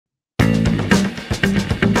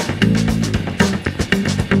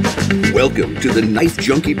Welcome to the Knife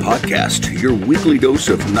Junkie podcast, your weekly dose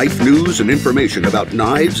of knife news and information about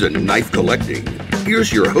knives and knife collecting.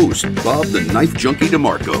 Here's your host, Bob the Knife Junkie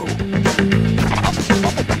DeMarco.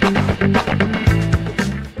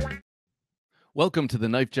 Welcome to the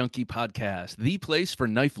Knife Junkie podcast, the place for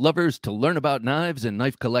knife lovers to learn about knives and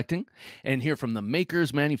knife collecting and hear from the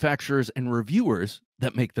makers, manufacturers, and reviewers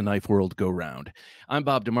that make the knife world go round. I'm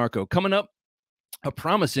Bob DeMarco. Coming up, a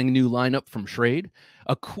promising new lineup from Schrade,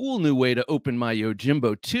 a cool new way to open my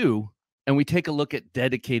Yojimbo 2, and we take a look at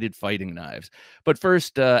dedicated fighting knives. But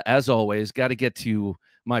first, as always, got to get to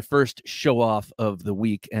my first show off of the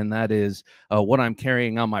week, and that is what I'm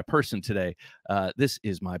carrying on my person today. This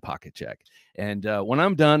is my pocket check. And when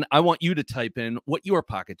I'm done, I want you to type in what your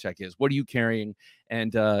pocket check is. What are you carrying?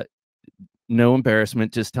 And no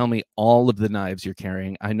embarrassment, just tell me all of the knives you're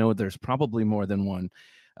carrying. I know there's probably more than one.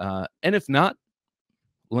 And if not,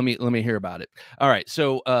 let me hear about it. All right.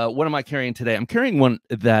 So what am I carrying today? I'm carrying one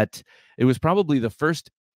that it was probably the first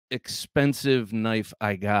expensive knife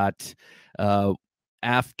I got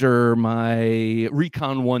after my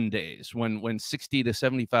Recon 1 days, when $60 to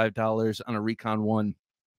 $75 on a Recon 1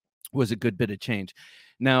 was a good bit of change.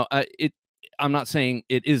 Now, I'm not saying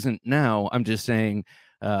it isn't now. I'm just saying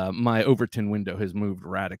my Overton window has moved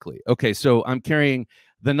radically. Okay, so I'm carrying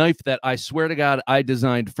the knife that I swear to God I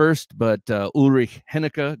designed first, but Ulrich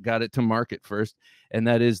Hennecke got it to market first, and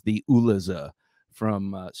that is the Ulize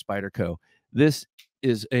from Spyderco. This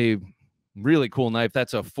is a really cool knife.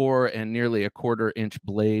 That's a 4 and nearly a 1/4 inch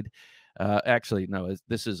blade. Actually, no,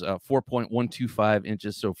 this is 4.125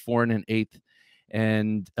 inches, so 4 1/8,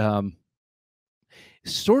 and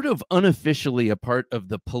sort of unofficially a part of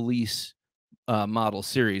the police model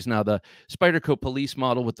series. Now, the Spyderco police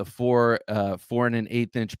model with the 4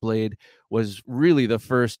 1/8 inch blade was really the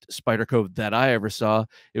first Spyderco that I ever saw.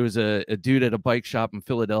 It was a dude at a bike shop in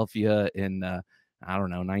Philadelphia in I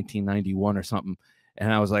don't know, 1991 or something.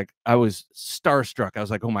 And I was starstruck. I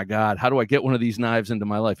was like, oh my God, how do I get one of these knives into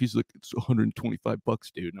my life? He's like, it's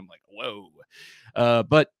 $125, dude. And I'm like, whoa.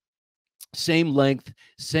 But same length,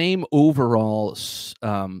 same overall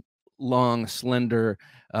long, slender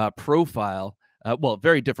profile. Well,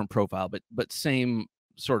 very different profile, but same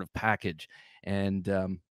sort of package. And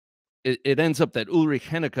it ends up that Ulrich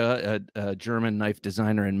Hennecke, a German knife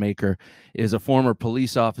designer and maker, is a former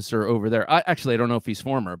police officer over there. I don't know if he's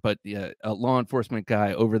former, but a law enforcement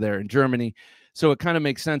guy over there in Germany. So it kind of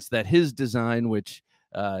makes sense that his design, which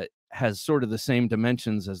has sort of the same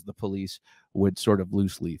dimensions as the police, would sort of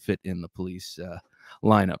loosely fit in the police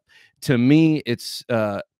lineup. To me, it's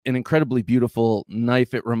an incredibly beautiful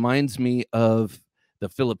knife. It reminds me of the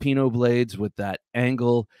Filipino blades with that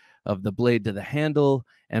angle of the blade to the handle,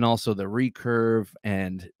 and also the recurve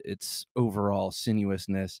and its overall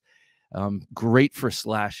sinuousness. Great for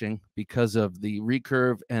slashing because of the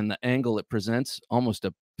recurve and the angle it presents, almost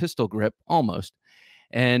a pistol grip, almost.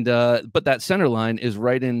 And but that center line is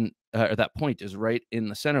right in, or that point is right in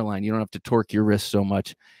the center line. You don't have to torque your wrist so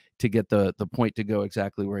much to get the point to go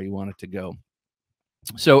exactly where you want it to go.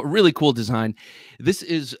 So really cool design. This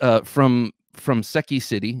is from Seki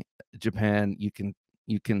City, Japan.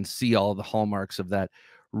 You can see all the hallmarks of that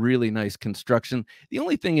really nice construction. The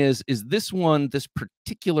only thing is this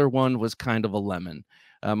particular one was kind of a lemon.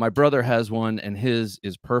 My brother has one, and his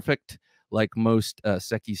is perfect, like most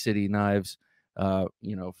Seki City knives,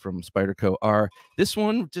 from Spyderco are. This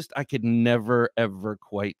one, just I could never ever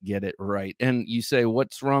quite get it right. And you say,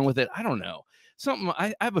 what's wrong with it? I don't know. Something.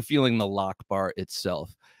 I have a feeling the lock bar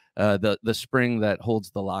itself, the spring that holds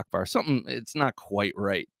the lock bar, something. It's not quite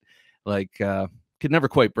right. Like could never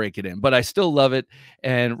quite break it in, but I still love it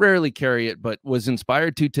and rarely carry it, but was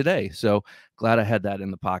inspired to today. So glad I had that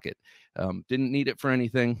in the pocket. Didn't need it for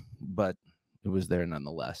anything, but it was there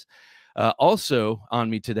nonetheless. Also on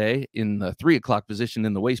me today in the 3 o'clock position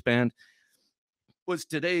in the waistband was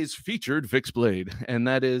today's featured fixed blade. And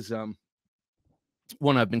that is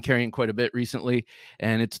one I've been carrying quite a bit recently,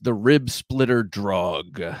 and it's the Ribsplitter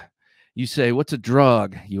Draug. You say, what's a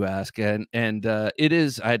Draug, you ask? And it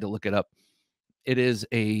is, I had to look it up. It is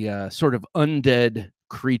a sort of undead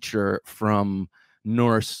creature from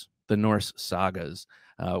the Norse sagas,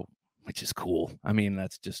 which is cool. I mean,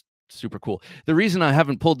 that's just super cool. The reason I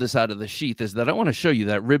haven't pulled this out of the sheath is that I want to show you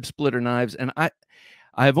that Ribsplitter knives, and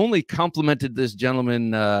I've only complimented this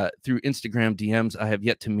gentleman through Instagram DMs. I have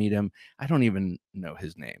yet to meet him. I don't even know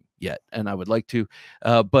his name yet, and I would like to,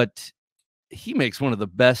 but he makes one of the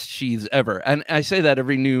best sheaths ever. And I say that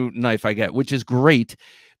every new knife I get, which is great,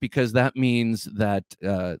 because that means that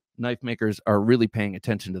knife makers are really paying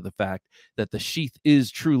attention to the fact that the sheath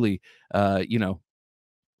is truly,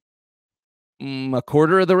 a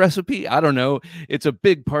quarter of the recipe. I don't know. It's a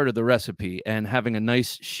big part of the recipe, and having a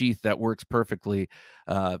nice sheath that works perfectly,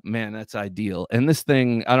 man, that's ideal. And this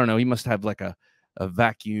thing, I don't know, he must have like a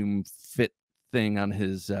vacuum fit thing on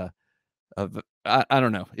his I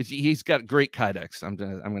don't know. He's got great kydex. I'm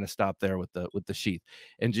gonna stop there with the sheath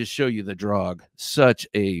and just show you the Draug. Such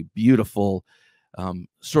a beautiful,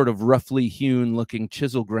 sort of roughly hewn looking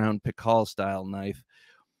chisel ground Pikal style knife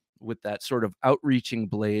with that sort of outreaching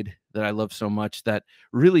blade that I love so much, that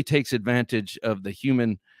really takes advantage of the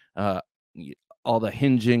human, all the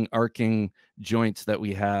hinging, arcing joints that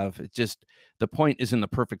we have. It just, the point is in the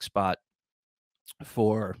perfect spot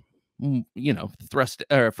for, thrust,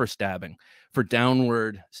 or for stabbing, for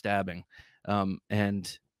downward stabbing.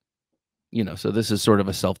 And so this is sort of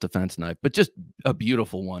a self-defense knife, but just a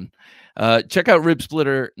beautiful one. Check out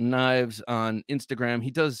Ribsplitter Knives on Instagram.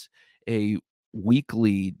 He does a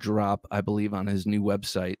weekly drop, I believe, on his new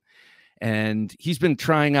website, and he's been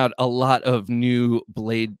trying out a lot of new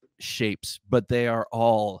blade shapes, but they are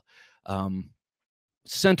all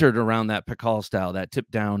centered around that Pikal style, that tip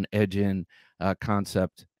down, edge in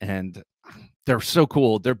concept, and they're so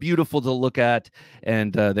cool. They're beautiful to look at,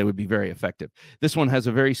 and they would be very effective. This one has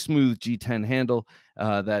a very smooth G10 handle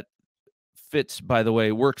that fits, by the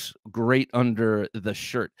way, works great under the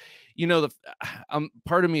shirt.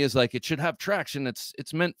 Part of me is like, it should have traction.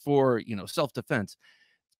 It's meant for, self-defense.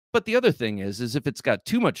 But the other thing is if it's got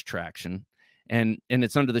too much traction and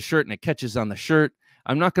it's under the shirt and it catches on the shirt,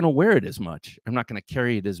 I'm not going to wear it as much. I'm not going to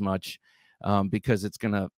carry it as much because it's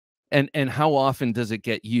going to, and how often does it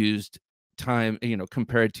get used time,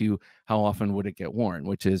 compared to how often would it get worn,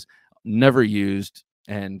 which is never used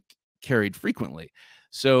and carried frequently.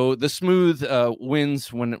 So the smooth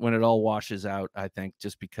wins when it all washes out, I think,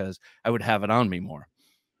 just because I would have it on me more.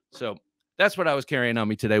 So that's what I was carrying on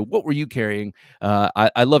me today. What were you carrying?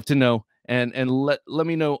 I love to know, and let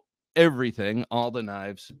me know everything, all the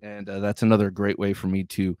knives, and that's another great way for me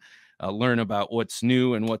to learn about what's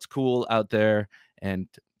new and what's cool out there, and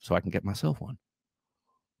so I can get myself one.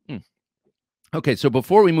 Okay, so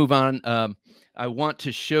before we move on, I want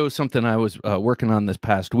to show something I was working on this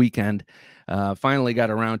past weekend. Finally got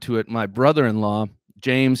around to it. My brother-in-law,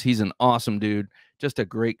 James, he's an awesome dude, just a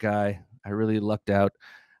great guy. I really lucked out.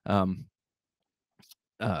 And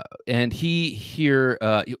he here,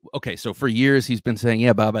 okay, so for years he's been saying,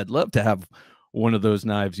 yeah, Bob, I'd love to have one of those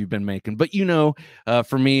knives you've been making. But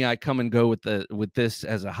for me, I come and go with this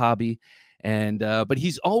as a hobby. And but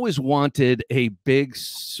he's always wanted a big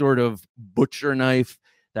sort of butcher knife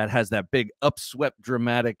that has that big upswept,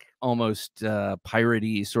 dramatic, almost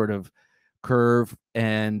piratey sort of curve.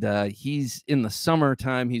 And he's in the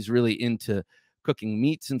summertime, he's really into cooking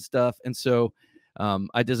meats and stuff. And so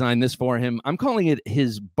I designed this for him. I'm calling it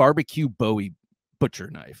his barbecue Bowie butcher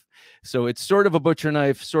knife. So it's sort of a butcher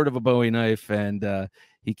knife, sort of a Bowie knife, and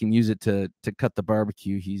he can use it to cut the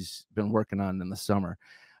barbecue he's been working on in the summer.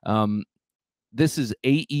 This is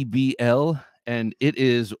AEBL, and it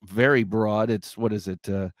is very broad. It's, what is it?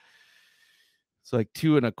 It's like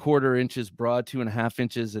 2¼ inches broad, 2½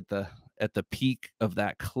 inches at the peak of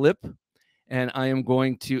that clip. And I am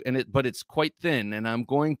going to, but it's quite thin, and I'm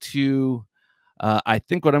going to, I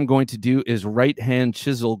think what I'm going to do is right-hand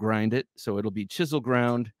chisel grind it. So it'll be chisel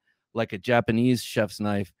ground like a Japanese chef's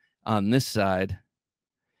knife on this side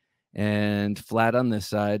and flat on this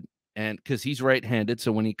side. And because he's right-handed,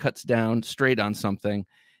 so when he cuts down straight on something,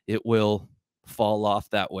 it will fall off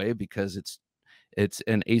that way because it's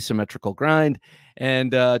an asymmetrical grind.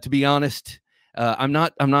 And to be honest, I'm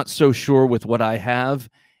not so sure with what I have,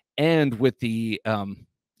 and with the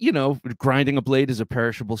grinding a blade is a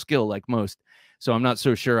perishable skill like most. So I'm not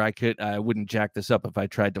so sure I wouldn't jack this up if I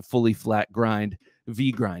tried to fully flat grind,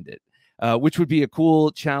 V-grind it, which would be a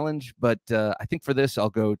cool challenge. But I think for this, I'll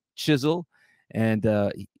go chisel. And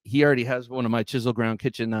he already has one of my chisel ground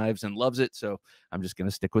kitchen knives and loves it. So I'm just going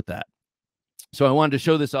to stick with that. So I wanted to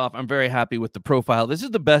show this off. I'm very happy with the profile. This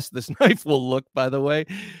is the best this knife will look, by the way,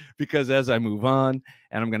 because as I move on,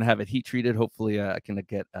 and I'm going to have it heat treated, hopefully I can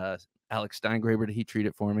get Alex Steingraber to heat treat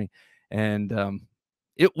it for me. And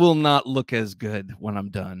it will not look as good when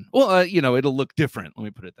I'm done. Well, it'll look different. Let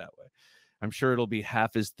me put it that way. I'm sure it'll be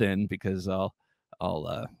half as thin because I'll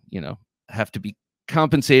have to be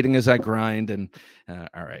compensating as I grind. And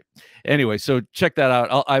all right. Anyway, so check that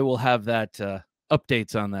out. I will have that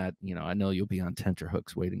updates on that. I know you'll be on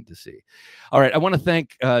tenterhooks waiting to see. All right. I want to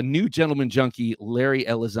thank new gentleman junkie, Larry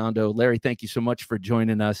Elizondo. Larry, thank you so much for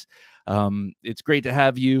joining us. It's great to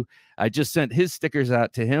have you. I just sent his stickers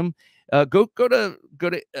out to him. Go to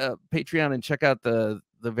Patreon and check out the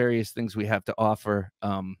various things we have to offer.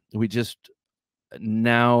 We just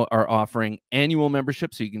now are offering annual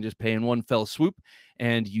membership, so you can just pay in one fell swoop,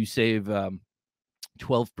 and you save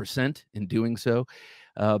 12% in doing so.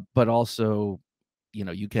 But also, you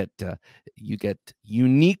know, you get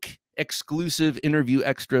unique, exclusive interview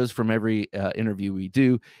extras from every interview we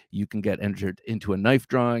do. You can get entered into a knife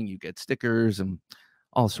drawing. You get stickers and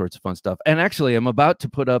all sorts of fun stuff. And actually, I'm about to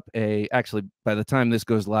put up actually, by the time this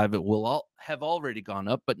goes live, it will have already gone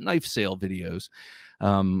up, but knife sale videos.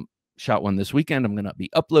 Shot one this weekend. I'm going to be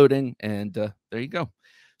uploading, and there you go.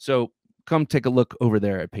 So come take a look over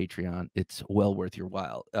there at Patreon. It's well worth your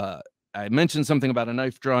while. I mentioned something about a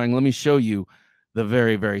knife drawing. Let me show you the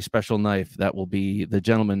very, very special knife that will be the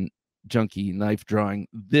Gentleman Junkie knife drawing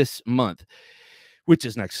this month, which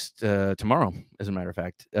is next tomorrow, as a matter of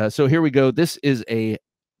fact. So here we go. This is a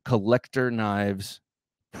Collector Knives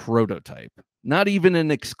prototype. Not even an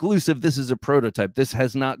exclusive. This is a prototype. This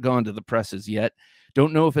has not gone to the presses yet.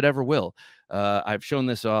 Don't know if it ever will. I've shown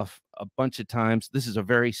this off a bunch of times. This is a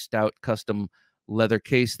very stout custom leather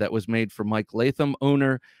case that was made for Mike Latham,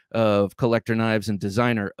 owner of Collector Knives and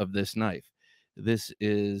designer of this knife. This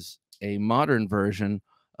is a modern version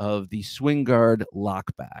of the swing guard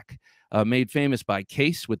lockback, made famous by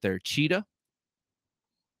Case with their Cheetah.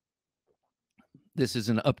 This is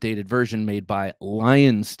an updated version made by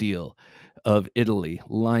Lion Steel of Italy.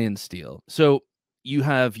 Lion Steel. So you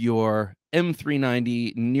have your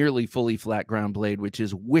M390 nearly fully flat ground blade, which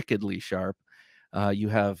is wickedly sharp. You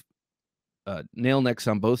have nail necks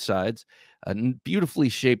on both sides, a beautifully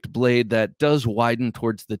shaped blade that does widen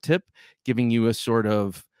towards the tip, giving you a sort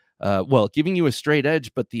of giving you a straight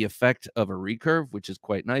edge, but the effect of a recurve, which is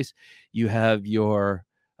quite nice. You have your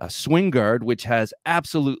swing guard, which has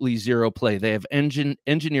absolutely zero play. They have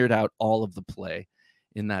engineered out all of the play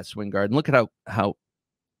in that swing guard. And look at how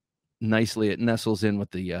nicely it nestles in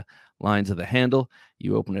with the lines of the handle.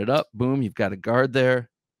 You open it up, boom, you've got a guard there.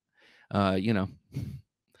 You know,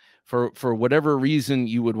 for whatever reason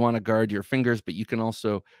you would want to guard your fingers, but you can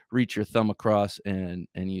also reach your thumb across and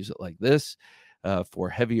use it like this for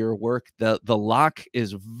heavier work. The lock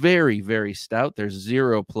is very, very stout. There's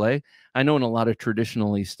zero play. I know in a lot of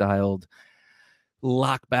traditionally styled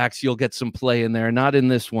lockbacks, you'll get some play in there. Not in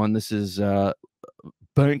this one. This is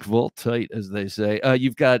bank vault tight, as they say.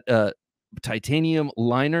 You've got titanium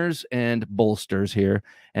liners and bolsters here,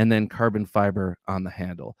 and then carbon fiber on the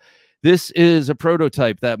handle. This is a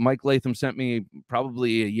prototype that Mike Latham sent me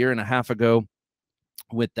probably a year and a half ago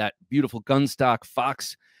with that beautiful gunstock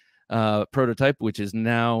Fox prototype, which is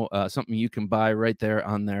now something you can buy right there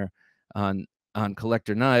on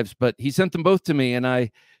Collector Knives. But he sent them both to me, and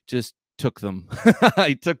I just took them.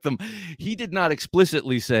 I took them. He did not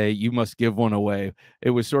explicitly say you must give one away.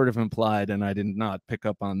 It was sort of implied, and I did not pick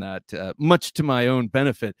up on that, much to my own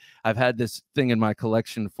benefit. I've had this thing in my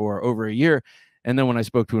collection for over a year, and then when I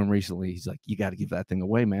spoke to him recently, he's like, you got to give that thing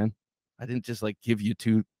away, man. I didn't just like give you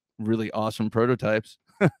two really awesome prototypes.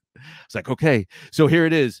 It's like, okay, so here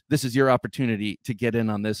it is. This is your opportunity to get in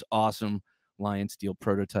on this awesome Lion Steel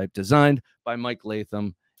prototype designed by Mike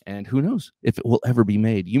Latham. And who knows if it will ever be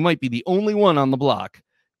made. You might be the only one on the block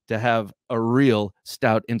to have a real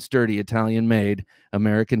stout and sturdy Italian-made,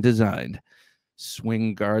 American-designed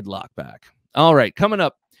swing guard lockback. All right, coming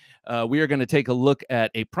up, we are going to take a look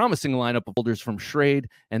at a promising lineup of holders from Schrade,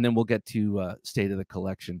 and then we'll get to State of the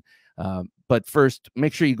Collection. But first,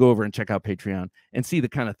 make sure you go over and check out Patreon and see the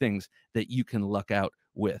kind of things that you can luck out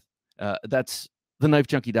with. That's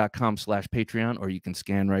TheKnifeJunkie.com/Patreon, or you can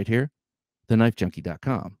scan right here,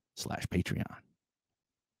 TheKnifeJunkie.com/Patreon.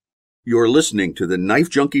 You're listening to the Knife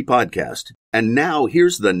Junkie podcast. And now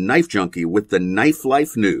here's the Knife Junkie with the Knife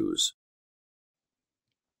Life News.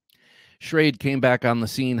 Schrade came back on the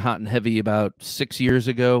scene hot and heavy about 6 years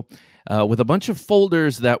ago with a bunch of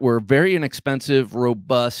folders that were very inexpensive,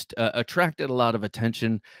 robust, attracted a lot of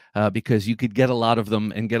attention because you could get a lot of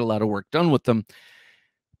them and get a lot of work done with them.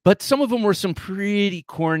 But some of them were some pretty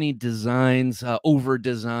corny designs,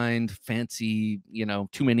 over-designed, fancy, you know,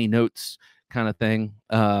 too many notes kind of thing.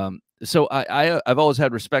 So I've always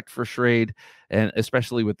had respect for Schrade, and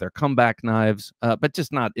especially with their comeback knives, but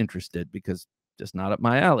just not interested because just not up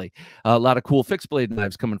my alley. A lot of cool fixed blade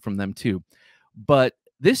knives coming from them too. But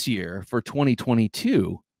this year for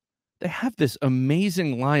 2022, they have this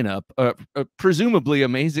amazing lineup, presumably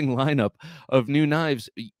amazing lineup of new knives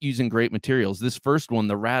using great materials. This first one,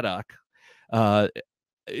 the Radok,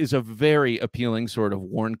 is a very appealing sort of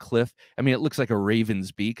Warncliffe. I mean, it looks like a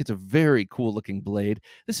raven's beak. It's a very cool looking blade.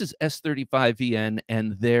 This is S35VN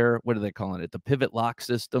and their, what are they calling it? The pivot lock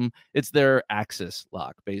system. It's their axis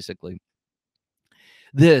lock, basically.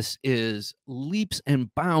 This is leaps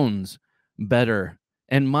and bounds better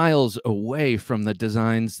and miles away from the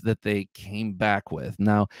designs that they came back with.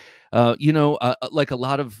 Now, like a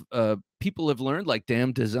lot of people have learned, like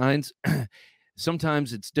damn designs,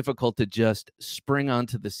 sometimes it's difficult to just spring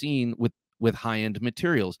onto the scene with high-end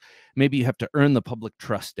materials. Maybe you have to earn the public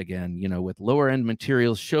trust again, with lower-end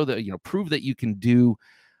materials, show that, prove that you can do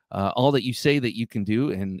all that you say that you can do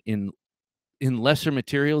in lesser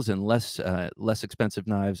materials and less expensive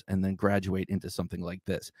knives, and then graduate into something like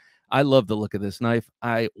this. I love the look of this knife.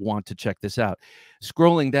 I want to check this out.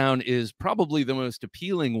 Scrolling down is probably the most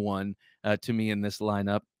appealing one to me in this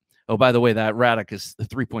lineup. Oh, by the way, that Radek is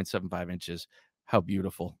 3.75 inches. How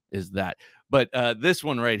beautiful is that? But this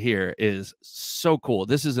one right here is so cool.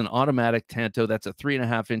 This is an automatic Tanto. That's a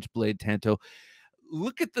 3.5-inch blade Tanto.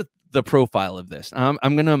 Look at the profile of this. I'm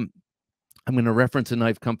gonna reference a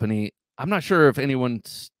knife company. I'm not sure if anyone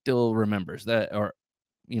still remembers that, or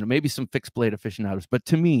maybe some fixed blade aficionados, but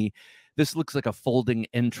to me, this looks like a folding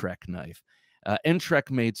Entrek knife.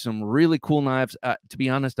 Entrek made some really cool knives. To be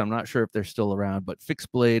honest, I'm not sure if they're still around, but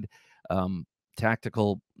fixed blade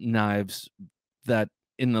tactical knives that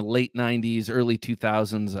in the late 90s, early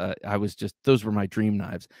 2000s, those were my dream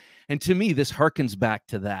knives. And to me, this harkens back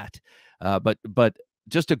to that. But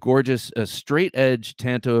just a gorgeous straight edge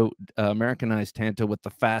Tanto, Americanized Tanto with the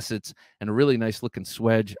facets and a really nice looking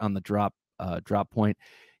swedge on the drop point.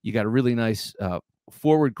 You got a really nice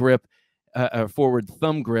forward grip, forward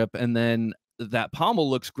thumb grip, and then that pommel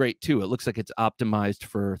looks great too. It looks like it's optimized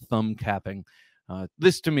for thumb capping.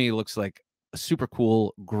 This to me looks like a super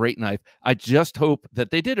cool, great knife. I just hope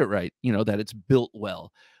that they did it right, that it's built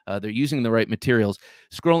well. They're using the right materials.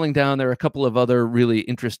 Scrolling down, there are a couple of other really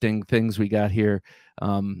interesting things we got here.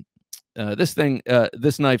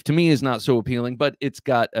 This knife to me is not so appealing, but it's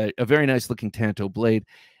got a very nice looking Tanto blade,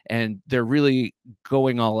 and they're really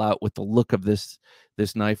going all out with the look of this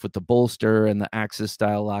knife with the bolster and the Axis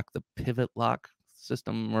style lock, the pivot lock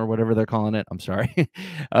system or whatever they're calling it. I'm sorry.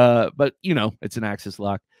 But it's an Axis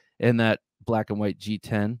lock, and that black and white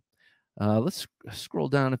G10. Let's scroll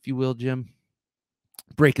down, if you will, Jim.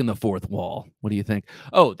 Breaking the fourth wall. What do you think?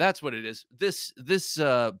 Oh, that's what it is. This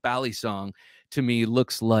Bally song to me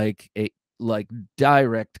looks like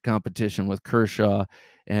direct competition with Kershaw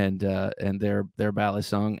and their Bally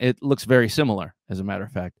song. It looks very similar, as a matter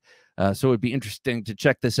of fact. So it'd be interesting to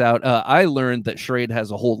check this out. I learned that Schrade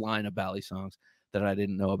has a whole line of Bally songs that I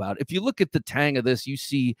didn't know about. If you look at the tang of this, you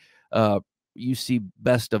see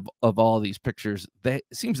best of all these pictures. It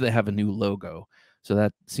seems they have a new logo. So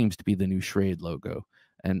that seems to be the new Schrade logo.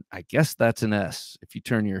 And I guess that's an S if you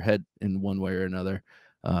turn your head in one way or another.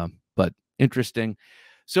 But interesting.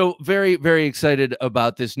 So very, very excited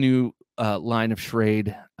about this new line of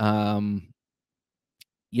Schrade. They're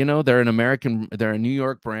they're a New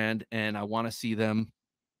York brand, and I want to see them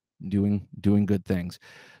doing good things.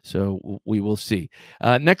 So we will see.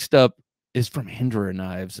 Next up is from Hinderer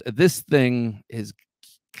Knives. This thing is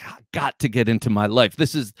got to get into my life.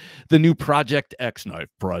 This is the new Project X knife,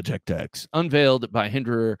 Project X, unveiled by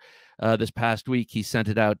Hinderer this past week. He sent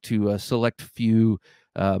it out to a select few,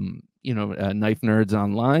 knife nerds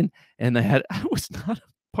online, and I was not a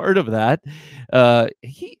part of that. I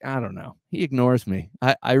don't know. He ignores me.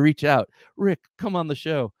 I reach out, Rick, come on the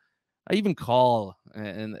show. I even call,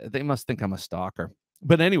 and they must think I'm a stalker.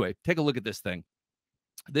 But anyway, take a look at this thing.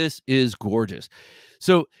 This is gorgeous.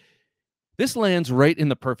 So this lands right in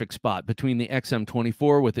the perfect spot between the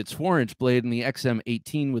XM24 with its 4-inch blade and the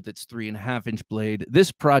XM18 with its 3.5-inch blade.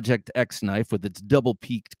 This Project X knife with its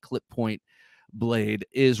double-peaked clip point blade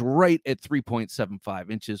is right at 3.75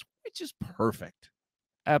 inches, which is perfect.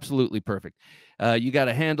 Absolutely perfect. You got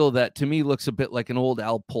a handle that to me looks a bit like an old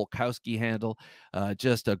Al Polkowski handle,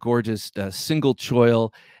 just a gorgeous single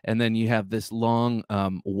choil, and then you have this long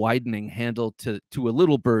widening handle to a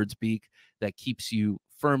little bird's beak that keeps you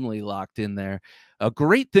firmly locked in there. A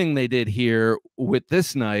great thing they did here with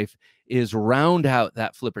this knife is round out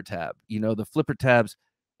that flipper tab. The flipper tabs.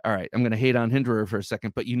 All right, I'm going to hate on Hinderer for a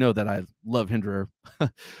second, but that I love Hinderer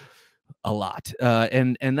a lot.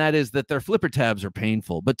 And that is that their flipper tabs are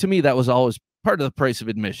painful. But to me, that was always part of the price of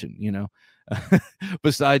admission,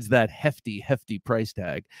 besides that hefty price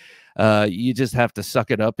tag. You just have to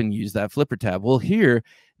suck it up and use that flipper tab. Well, here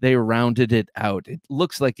they rounded it out. It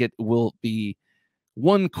looks like it will be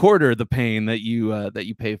 1/4 the pain that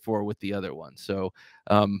you pay for with the other one. So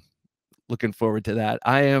looking forward to that.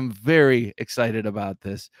 I am very excited about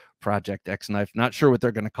this Project X knife. Not sure what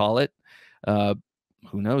they're going to call it.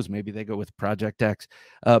 Who knows? Maybe they go with Project X.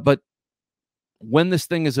 But when this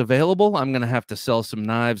thing is available, I'm going to have to sell some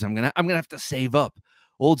knives. I'm going to have to save up.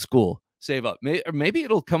 Old school, save up. Maybe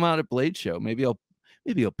it'll come out at Blade Show. Maybe I'll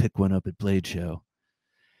pick one up at Blade Show.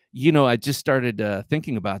 you know, I just started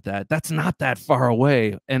thinking about that. That's not that far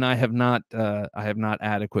away, and I have not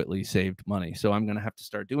adequately saved money. So I'm going to have to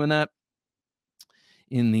start doing that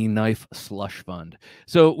in the knife slush fund.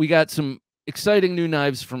 So we got some exciting new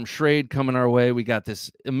knives from Schrade coming our way. We got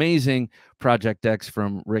this amazing Project X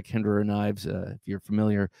from Rick Hinderer Knives. If you're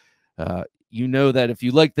familiar, you know that if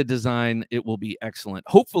you like the design, it will be excellent.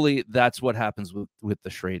 Hopefully, that's what happens with the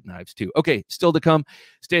Schrade knives too. Okay, still to come,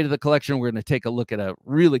 state of the collection. We're going to take a look at a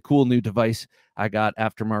really cool new device I got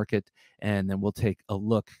aftermarket, and then we'll take a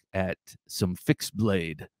look at some fixed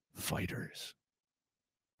blade fighters.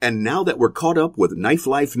 And now that we're caught up with Knife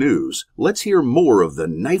Life news, let's hear more of the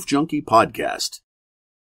Knife Junkie podcast.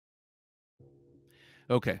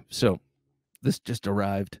 Okay, so this just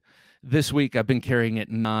arrived. This week, I've been carrying it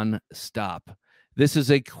non-stop. This is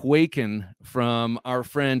a Quaken from our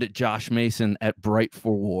friend Josh Mason at Bright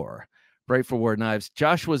for War. Bright for War Knives.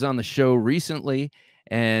 Josh was on the show recently,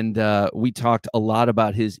 and we talked a lot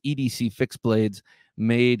about his EDC fixed blades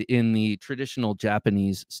made in the traditional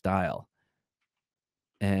Japanese style.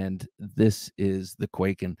 And this is the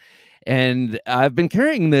Quaken. And I've been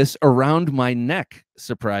carrying this around my neck.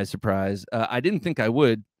 Surprise, surprise. I didn't think I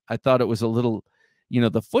would. I thought it was a little, you know,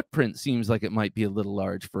 the footprint seems like it might be a little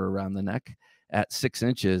large for around the neck at 6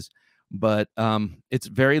 inches, but it's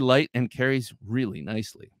very light and carries really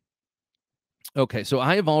nicely. Okay, so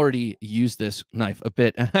I have already used this knife a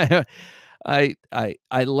bit. I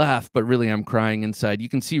laugh, but really I'm crying inside. You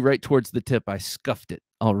can see right towards the tip, I scuffed it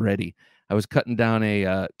already. I was cutting down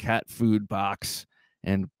a cat food box,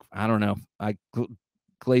 and I don't know, I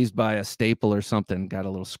glazed by a staple or something, got a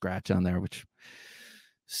little scratch on there, which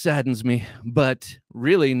saddens me. But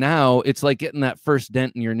really now it's like getting that first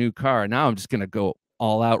dent in your new car. Now I'm just going to go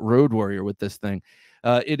all out road warrior with this thing.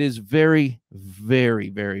 It is very, very,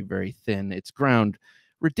 very, very thin. It's ground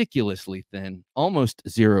ridiculously thin, almost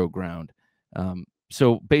zero ground.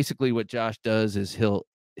 So basically what Josh does is he'll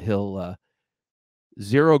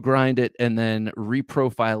zero grind it and then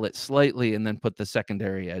reprofile it slightly and then put the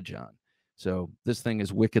secondary edge on. So this thing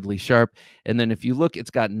is wickedly sharp. And then if you look, it's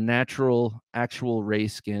got natural actual ray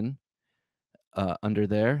skin under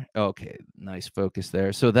there. Okay, nice focus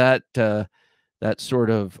there. So that that sort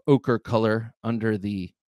of ochre color under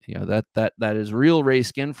the, you know, that is real ray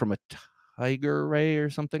skin from a tiger ray or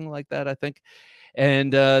something like that, I think.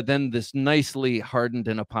 And then this nicely hardened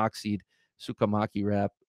and epoxied Sukamaki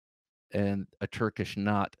wrap and a Turkish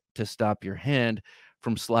knot to stop your hand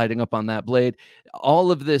from sliding up on that blade.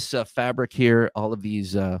 All of this fabric here, all of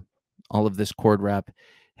this cord wrap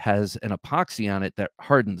has an epoxy on it that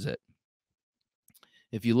hardens it.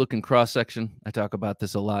 If you look in cross section, I talk about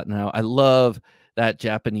this a lot now. I love that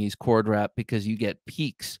Japanese cord wrap because you get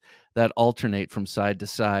peaks that alternate from side to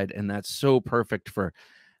side, and that's so perfect for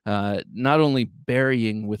not only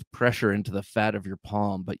burying with pressure into the fat of your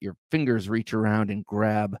palm, but your fingers reach around and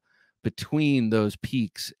grab between those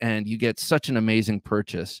peaks, and you get such an amazing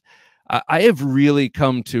purchase. I have really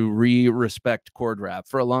come to respect cord wrap.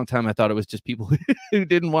 For a long time, I thought it was just people who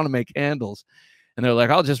didn't want to make handles. And they're like,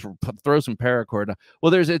 I'll just throw some paracord on.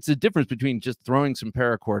 Well, it's a difference between just throwing some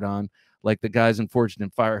paracord on, like the guys in Forged in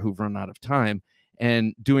Fire who've run out of time,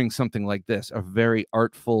 and doing something like this, a very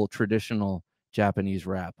artful, traditional Japanese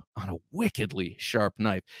wrap on a wickedly sharp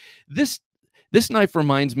knife. This knife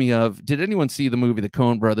reminds me of, did anyone see the movie, the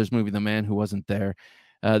Coen Brothers movie, The Man Who Wasn't There?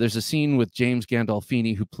 There's a scene with James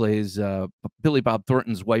Gandolfini, who plays Billy Bob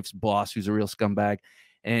Thornton's wife's boss, who's a real scumbag.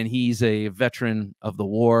 And he's a veteran of the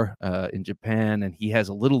war in Japan, and he has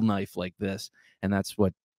a little knife like this. And that's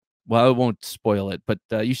what, well, I won't spoil it, but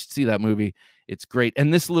you should see that movie. It's great.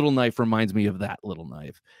 And this little knife reminds me of that little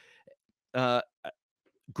knife.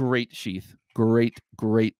 Great sheath. Great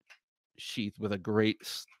sheath with a great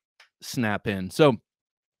snap in. So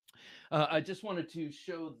I just wanted to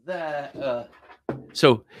show that.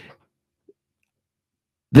 So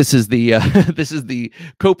this is the this is the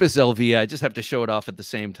Copus LV. I just have to show it off at the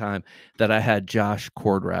same time that I had Josh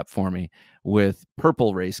cord wrap for me with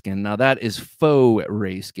purple ray skin. Now that is faux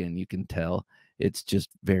ray skin. You can tell it's just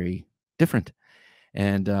very different,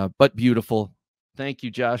 and but beautiful. Thank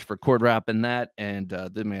you, Josh, for cord wrapping that. And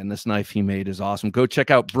this knife he made is awesome. Go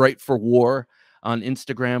check out Bright for War on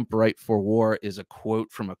Instagram. Bright for War is a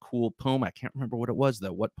quote from a cool poem. I can't remember what it was,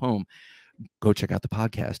 though. What poem? Go check out the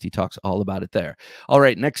podcast. He talks all about it there. All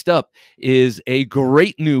right, next up is a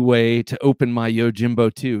great new way to open my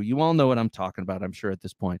Yojimbo 2. You all know what I'm talking about, I'm sure, at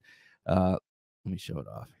this point. Let me show it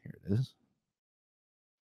off. Here it is.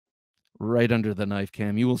 Right under the knife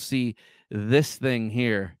cam. You will see this thing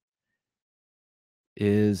here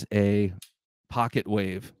is a pocket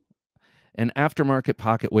wave. an aftermarket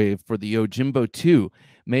pocket wave for the Yojimbo 2,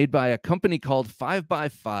 made by a company called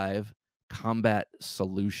 5x5 Combat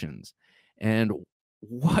Solutions. And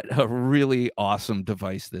what a really awesome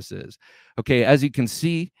device this is. Okay, as you can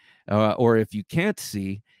see, or if you can't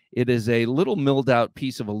see, it is a little milled out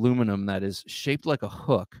piece of aluminum that is shaped like a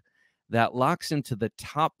hook that locks into the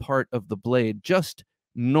top part of the blade just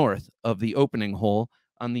north of the opening hole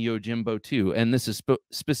on the Yojimbo 2. And this is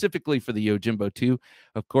specifically for the Yojimbo 2.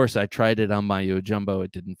 Of course, I tried it on my Yojimbo.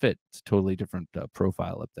 It didn't fit. It's a totally different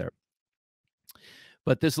profile up there.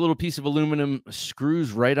 But this little piece of aluminum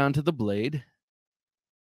screws right onto the blade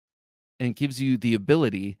and gives you the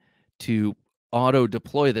ability to auto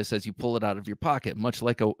deploy this as you pull it out of your pocket, much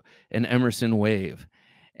like an Emerson Wave.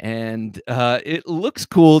 And it looks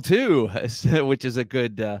cool too, which is a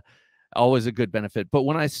good, always a good benefit. But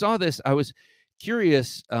when I saw this, I was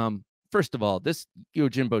curious. First of all, this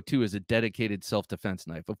Yojimbo 2 is a dedicated self-defense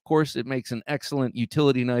knife. Of course, it makes an excellent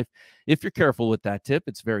utility knife if you're careful with that tip.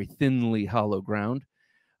 It's very thinly hollow ground.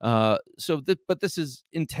 But this is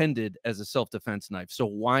intended as a self-defense knife. So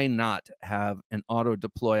why not have an auto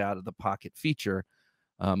deploy out of the pocket feature,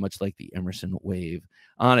 much like the Emerson Wave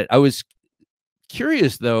on it? I was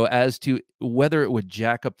curious though as to whether it would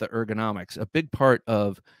jack up the ergonomics. A big part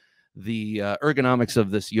of the ergonomics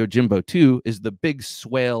of this Yojimbo 2 is the big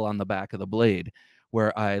swale on the back of the blade,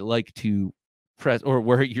 where I like to press, or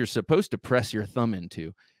where you're supposed to press your thumb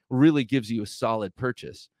into. Really gives you a solid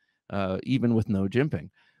purchase, even with no jimping.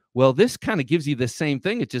 Well, this kind of gives you the same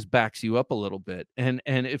thing. It just backs you up a little bit, and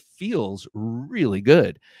it feels really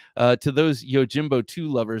good. To those Yojimbo 2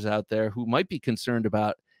 lovers out there who might be concerned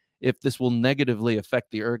about if this will negatively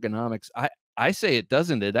affect the ergonomics, I say it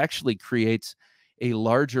doesn't. It actually creates a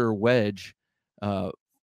larger wedge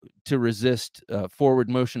to resist forward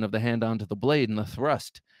motion of the hand onto the blade and the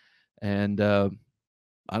thrust. And I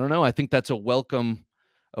don't know. I think that's a welcome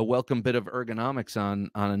bit of ergonomics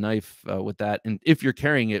on a knife with that, and if you're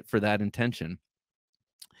carrying it for that intention.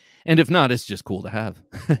 And if not, it's just cool to have.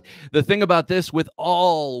 The thing about this, with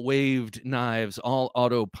all waved knives, all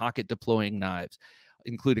auto pocket deploying knives,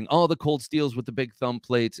 including all the cold steels with the big thumb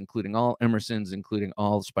plates, including all Emersons, including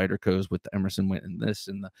all Spydercos with the Emerson and this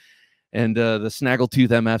and the Snaggletooth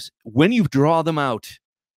MFs, when you draw them out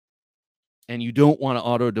and you don't want to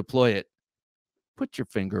auto deploy it, put your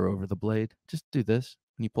finger over the blade. Just do this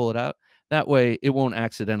when you pull it out. That way it won't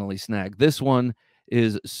accidentally snag. This one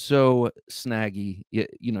is so snaggy.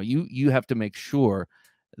 You have to make sure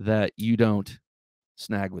that you don't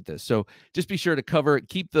snag with this. So just be sure to cover it,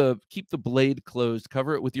 keep the blade closed,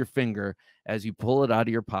 cover it with your finger as you pull it out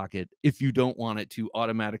of your pocket if you don't want it to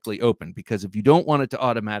automatically open, because if you don't want it to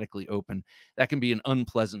automatically open, that can be an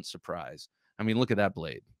unpleasant surprise. I mean, look at that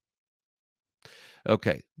blade.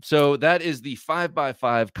 Okay, so that is the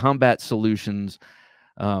 5x5 Combat Solutions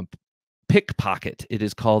pickpocket. It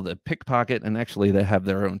is called a pickpocket, and actually they have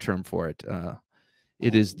their own term for it.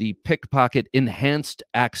 It is the Pickpocket Enhanced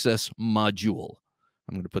Access Module.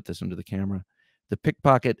 I'm going to put this into the camera. The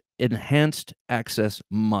Pickpocket Enhanced Access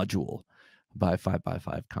Module by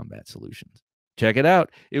 5x5 Combat Solutions. Check it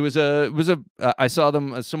out. I saw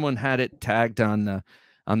them. Someone had it tagged on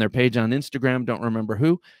their page on Instagram. Don't remember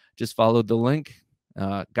who. Just followed the link.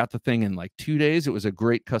 Got the thing in like 2 days. It was a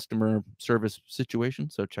great customer service situation.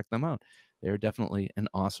 So check them out. They're definitely an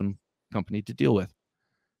awesome company to deal with.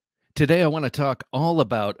 Today, I want to talk all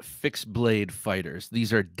about fixed blade fighters.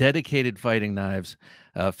 These are dedicated fighting knives,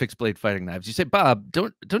 fixed blade fighting knives. You say, Bob,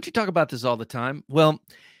 don't you talk about this all the time? Well,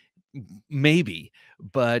 maybe,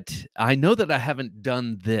 but I know that I haven't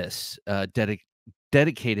done this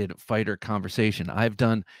dedicated fighter conversation. I've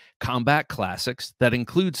done combat classics that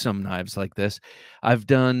include some knives like this. I've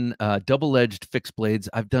done double-edged fixed blades.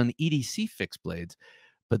 I've done EDC fixed blades.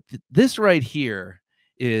 But this right here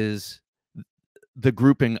is the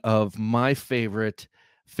grouping of my favorite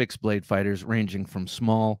fixed blade fighters, ranging from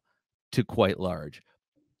small to quite large.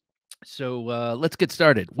 So let's get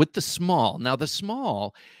started with the small. Now, the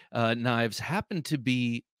small knives happen to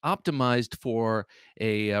be optimized for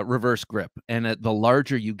a reverse grip, and the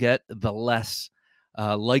larger you get, the less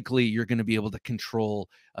likely you're going to be able to control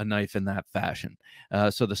a knife in that fashion.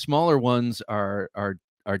 So the smaller ones are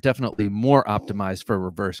definitely more optimized for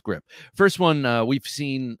reverse grip. First one we've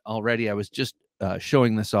seen already. I was just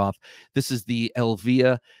showing this off. This is the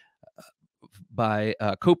Elvia by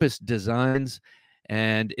Copus Designs,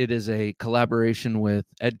 and it is a collaboration with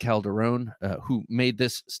Ed Calderon, who made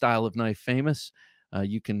this style of knife famous.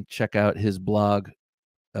 You can check out his blog,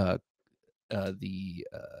 the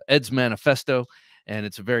Ed's Manifesto, and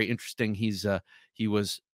it's very interesting. He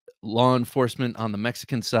was law enforcement on the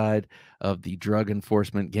Mexican side of the drug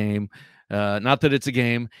enforcement game. Not that it's a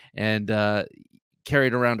game. And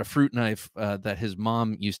carried around a fruit knife that his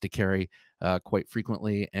mom used to carry quite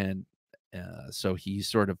frequently. And so he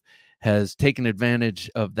sort of has taken advantage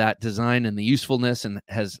of that design and the usefulness, and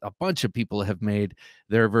has a bunch of people have made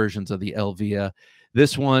their versions of the Elvia.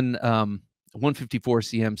 This one, 154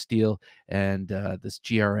 cm steel, and this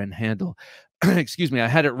GRN handle. Excuse me, I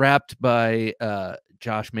had it wrapped by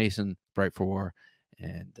Josh Mason, Bright for War,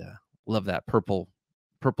 and love that purple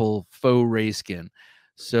faux ray skin.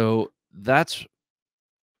 So that's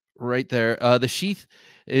right there. The sheath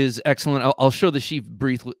is excellent. I'll show the sheath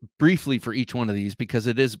briefly for each one of these, because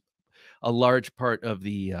it is a large part of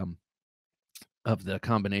the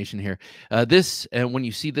combination here. This, and when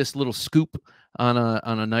you see this little scoop on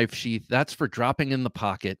a knife sheath, that's for dropping in the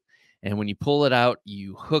pocket. And when you pull it out,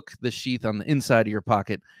 you hook the sheath on the inside of your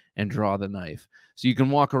pocket and draw the knife, so you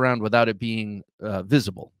can walk around without it being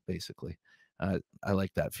visible, basically. I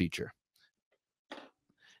like that feature.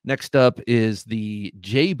 Next up is the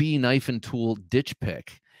JB Knife and Tool Ditch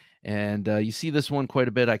Pick. And you see this one quite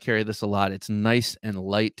a bit. I carry this a lot. It's nice and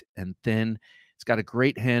light and thin. It's got a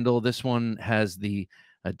great handle. This one has the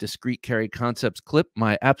discrete carry concepts clip,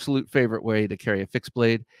 my absolute favorite way to carry a fixed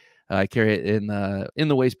blade. I carry it in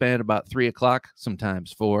the waistband about 3 o'clock,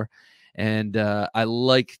 sometimes 4. And I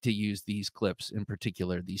like to use these clips in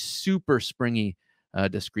particular, the super springy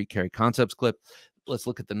discrete carry concepts clip. Let's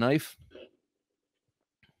look at the knife.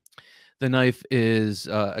 The knife is,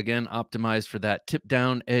 again, optimized for that tip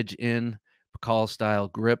down, edge in, Pakal style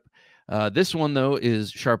grip. This one, though,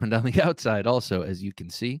 is sharpened on the outside also, as you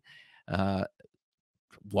can see.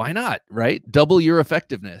 Why not, right? Double your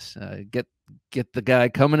effectiveness. Get the guy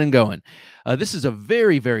coming and going. This is a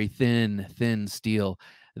very, very thin steel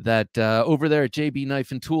that over there at JB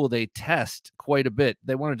Knife and Tool, they test quite a bit.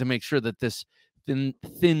 They wanted to make sure that this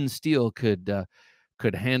thin steel could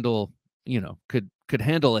handle, could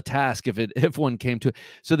handle a task if one came to it.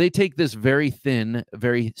 So they take this very thin,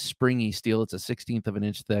 very springy steel. It's a 1/16 of an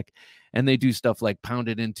inch thick, and they do stuff like pound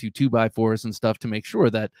it into 2x4s and stuff to make sure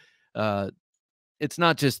that it's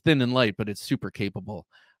not just thin and light, but it's super capable.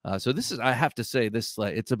 So this is, I have to say, this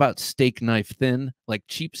it's about steak knife thin, like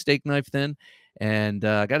cheap steak knife thin. And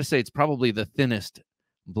I got to say, it's probably the thinnest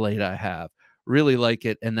blade I have. Really like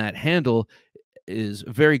it. And that handle is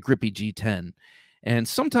very grippy G10. And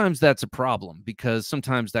sometimes that's a problem, because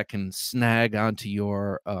sometimes that can snag onto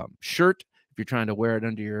your shirt if you're trying to wear it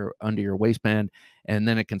under your waistband, and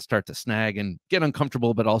then it can start to snag and get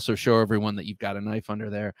uncomfortable, but also show everyone that you've got a knife under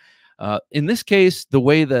there. In this case, the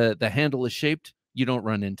way the handle is shaped, you don't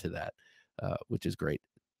run into that, which is great.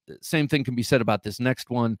 Same thing can be said about this next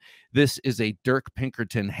one. This is a Dirk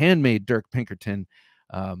Pinkerton, handmade Dirk Pinkerton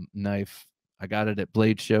knife. I got it at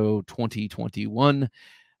Blade Show 2021.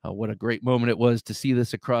 What a great moment it was to see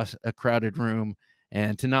this across a crowded room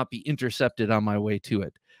and to not be intercepted on my way to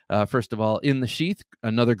it. First of all, in the sheath,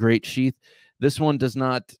 another great sheath. This one does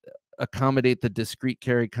not accommodate the discrete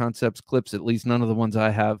carry concepts clips, at least none of the ones I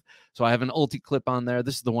have. So I have an Ulti clip on there.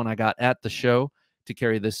 This is the one I got at the show to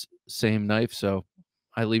carry this same knife, so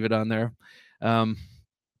I leave it on there.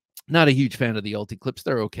 Not a huge fan of the Ulti clips.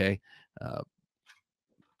 They're okay,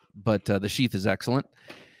 but the sheath is excellent.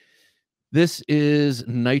 This is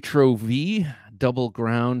Nitro V double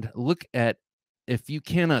ground. Look at, if you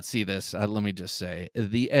cannot see this, let me just say,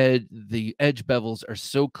 the edge bevels are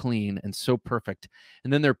so clean and so perfect,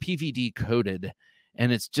 and then they're PVD coated,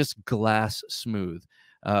 and it's just glass smooth.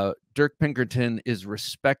 Dirk Pinkerton is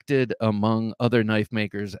respected among other knife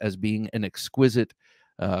makers as being an exquisite,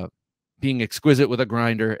 with a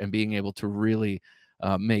grinder, and being able to really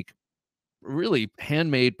make really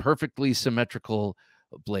handmade, perfectly symmetrical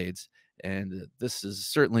blades. And this is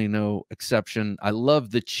certainly no exception. I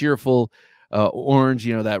love the cheerful orange,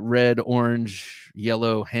 that red, orange,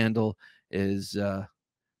 yellow handle is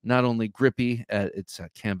not only grippy, it's a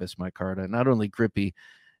canvas micarta, not only grippy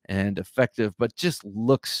and effective, but just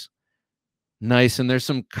looks nice. And there's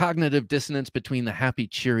some cognitive dissonance between the happy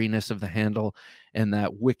cheeriness of the handle and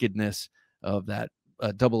that wickedness of that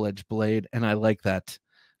double-edged blade. And I like that.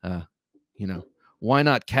 Why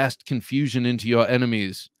not cast confusion into your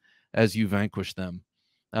enemies as you vanquish them?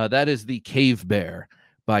 That is the Cave Bear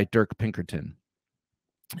by Dirk Pinkerton.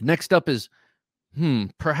 Next up is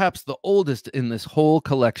perhaps the oldest in this whole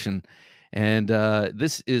collection, and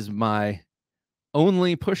this is my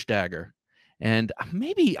only push dagger. And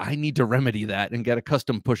maybe I need to remedy that and get a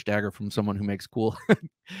custom push dagger from someone who makes cool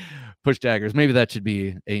push daggers. Maybe that should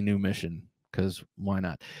be a new mission, because why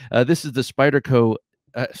not? This is the Spyderco.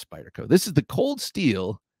 This is the Cold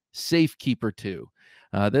Steel Safekeeper 2.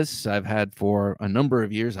 This I've had for a number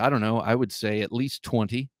of years. I don't know. I would say at least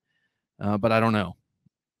 20. but I don't know.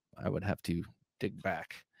 I would have to dig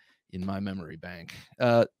back in my memory bank.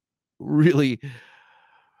 Really,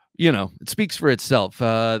 it speaks for itself.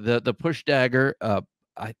 The push dagger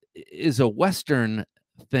is a Western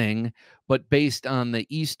thing, but based on the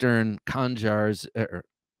Eastern conjars.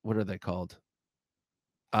 What are they called?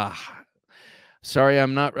 Sorry,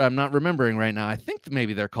 I'm not remembering right now. I think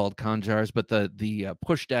maybe they're called conjars, but the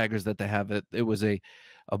push daggers that they have, it was a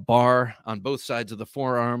bar on both sides of the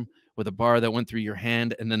forearm with a bar that went through your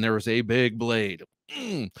hand, and then there was a big blade.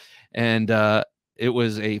 And it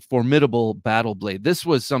was a formidable battle blade. This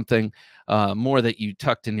was something more that you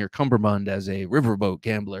tucked in your cummerbund as a riverboat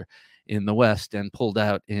gambler in the West and pulled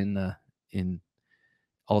out in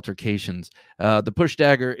altercations. The push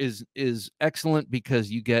dagger is excellent because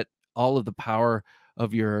you get all of the power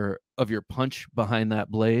of your punch behind that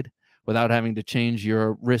blade without having to change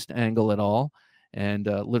your wrist angle at all. And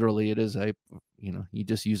literally, it is you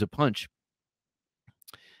just use a punch.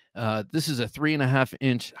 This is a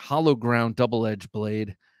 3.5-inch hollow ground double-edged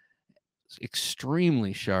blade. It's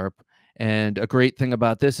extremely sharp. And a great thing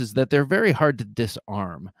about this is that they're very hard to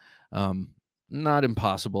disarm. Not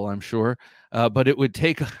impossible, I'm sure, but it would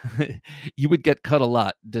take, you would get cut a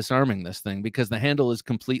lot disarming this thing because the handle is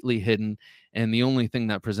completely hidden and the only thing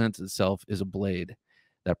that presents itself is a blade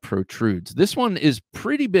that protrudes. This one is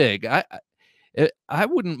pretty big. I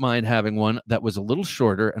wouldn't mind having one that was a little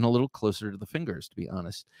shorter and a little closer to the fingers, to be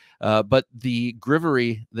honest. But the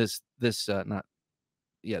grivery, this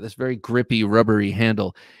very grippy, rubbery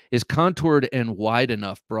handle is contoured and wide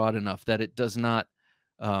enough, broad enough that it does not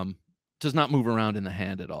move around in the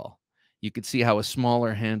hand at all. You could see how a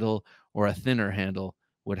smaller handle or a thinner handle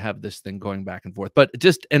would have this thing going back and forth. But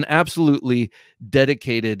just an absolutely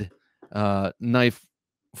dedicated knife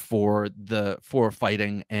for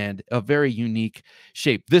fighting and a very unique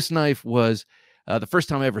shape. This knife was the first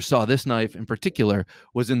time I ever saw this knife in particular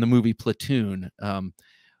was in the movie Platoon,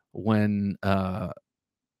 when the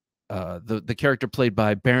character played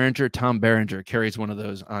by Tom Berenger, carries one of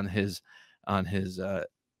those on his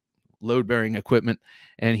load-bearing equipment,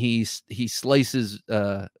 and he slices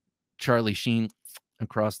Charlie Sheen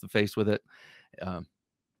across the face with it.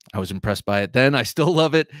 I was impressed by it then. I still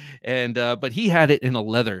love it. And but he had it in a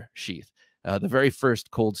leather sheath. The very first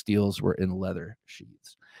Cold Steels were in leather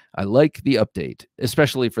sheaths. I like the update,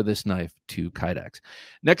 especially for this knife to Kydex.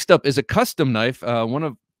 Next up is a custom knife. One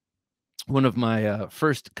of my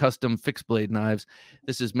first custom fixed blade knives.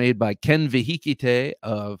 This is made by Ken Vihikite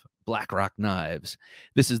of Black Rock Knives.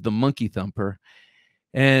 This is the Monkey Thumper,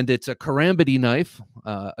 and it's a karambity knife.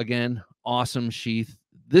 Again, awesome sheath.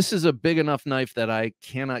 This is a big enough knife that I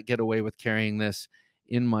cannot get away with carrying this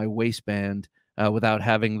in my waistband without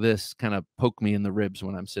having this kind of poke me in the ribs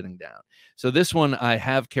when I'm sitting down. So this one I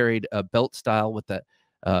have carried a belt style with that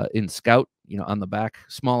in Scout, on the back,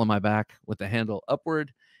 small on my back with the handle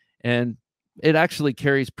upward, and it actually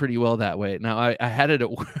carries pretty well that way. Now I had it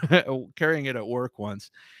carrying it at work once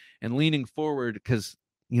and leaning forward because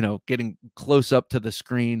getting close up to the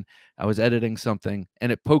screen, I was editing something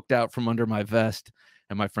and it poked out from under my vest.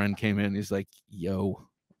 And my friend came in. He's like, "Yo,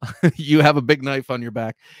 you have a big knife on your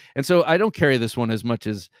back." And so I don't carry this one as much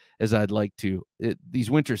as I'd like to.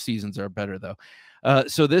 These winter seasons are better though.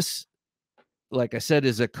 So this, like I said,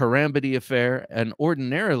 is a karambity affair, and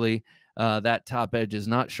ordinarily that top edge is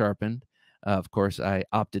not sharpened. Of course, I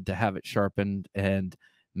opted to have it sharpened, and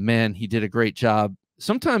man, he did a great job.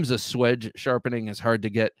 Sometimes a swedge sharpening is hard to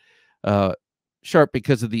get sharp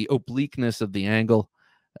because of the obliqueness of the angle,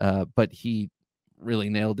 but he really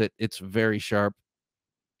nailed it. It's very sharp.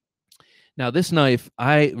 Now, this knife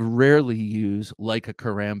I rarely use like a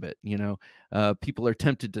karambit. People are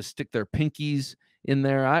tempted to stick their pinkies in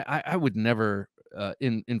there. I would never,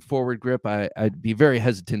 in forward grip, I'd be very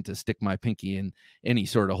hesitant to stick my pinky in any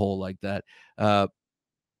sort of hole like that.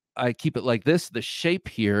 I keep it like this. The shape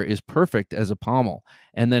here is perfect as a pommel,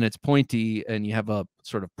 and then it's pointy, and you have a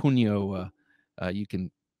sort of puño. You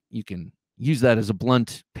can use that as a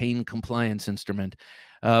blunt pain compliance instrument.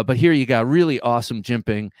 But here you got really awesome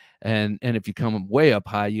jimping, and if you come way up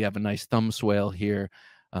high, you have a nice thumb swale here,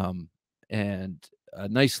 and a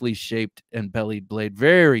nicely shaped and bellied blade,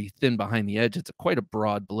 very thin behind the edge. It's quite a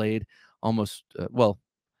broad blade, almost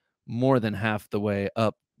more than half the way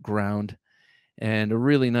up ground, and a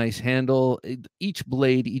really nice handle. Each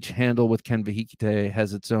blade, each handle with Ken Vihikite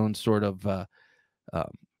has its own sort of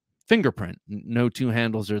fingerprint. No two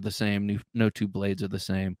handles are the same. No two blades are the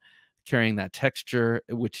same. Carrying that texture,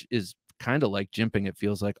 which is kind of like jimping, it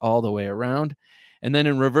feels like, all the way around. And then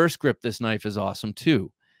in reverse grip, this knife is awesome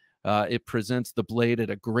too. It presents the blade at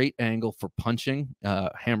a great angle for punching,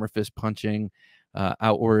 hammer fist punching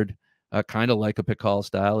outward. kind of like a Pikal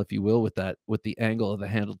style, if you will, with the angle of the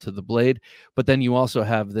handle to the blade. But then you also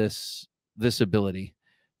have this ability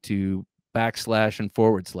to backslash and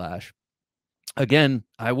forward slash. Again,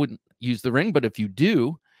 I wouldn't use the ring, but if you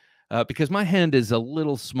do, because my hand is a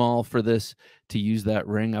little small for this to use that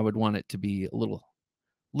ring, I would want it to be a little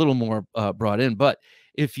more brought in. But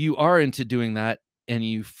if you are into doing that and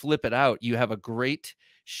you flip it out, you have a great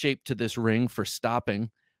shape to this ring for stopping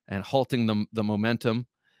and halting the momentum.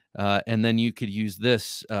 And then you could use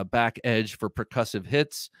this back edge for percussive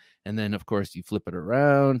hits. And then, of course, you flip it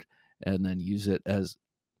around and then use it as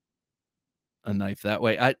a knife that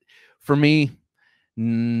way. For me,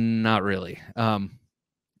 not really.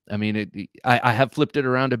 I mean, I have flipped it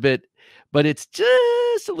around a bit, but it's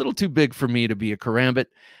just a little too big for me to be a karambit.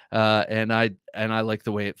 And I like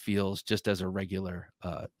the way it feels just as a regular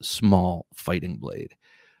small fighting blade.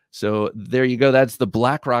 So there you go. That's the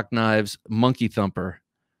Blackrock Knives Monkey Thumper,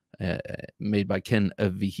 made by Ken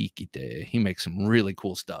Vihikite. He makes some really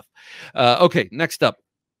cool stuff. Okay, next up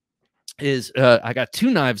is I got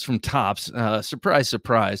two knives from Tops. Surprise,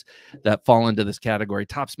 surprise, that fall into this category.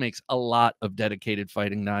 Tops makes a lot of dedicated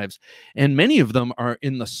fighting knives, and many of them are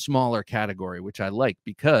in the smaller category, which I like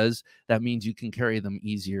because that means you can carry them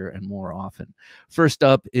easier and more often. First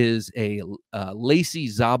up is a Lacey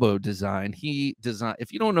Szabo design.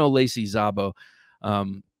 If you don't know Lacey Szabo,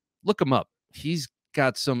 look him up. He's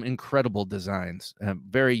got some incredible designs,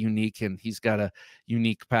 very unique, and he's got a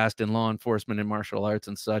unique past in law enforcement and martial arts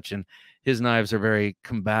and such, and his knives are very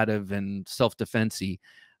combative and self-defense-y,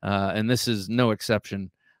 and this is no exception.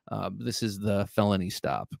 This is the Felony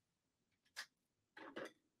Stop,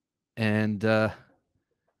 and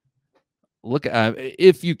look,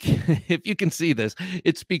 if you can see this,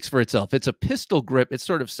 it speaks for itself. It's a pistol grip. It's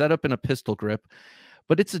sort of set up in a pistol grip,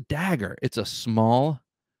 but it's a dagger. It's a small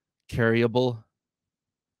carryable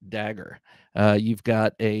dagger. You've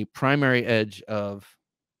got a primary edge of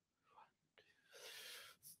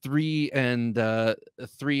 3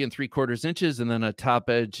 3/4 inches, and then a top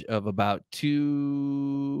edge of about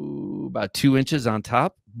 2 inches on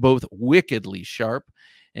top, both wickedly sharp.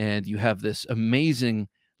 And you have this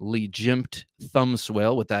amazingly jimped thumb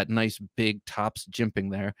swale with that nice big Tops jimping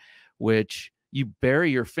there, which you bury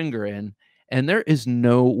your finger in, and there is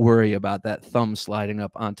no worry about that thumb sliding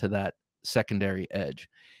up onto that secondary edge.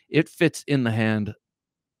 It fits in the hand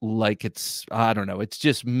like it's, I don't know, it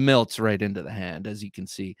just melts right into the hand, as you can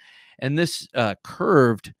see. And this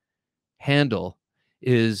curved handle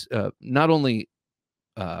is not only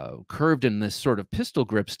curved in this sort of pistol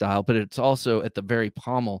grip style, but it's also at the very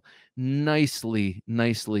pommel nicely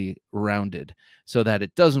rounded, so that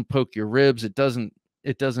it doesn't poke your ribs. It doesn't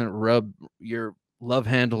rub your love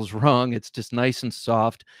handles wrong. It's just nice and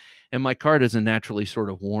soft. And my card is a naturally sort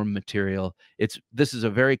of warm material. This is a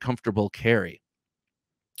very comfortable carry.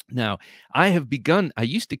 Now, I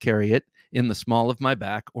used to carry it in the small of my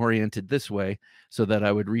back, oriented this way, so that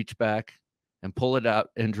I would reach back and pull it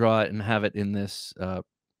out and draw it and have it in this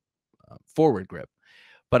forward grip.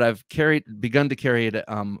 But I've begun to carry it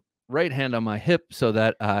right hand on my hip, so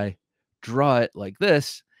that I draw it like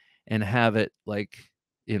this and have it like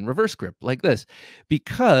in reverse grip like this,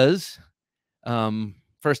 because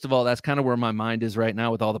first of all, that's kind of where my mind is right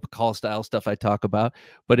now with all the Pikal style stuff I talk about.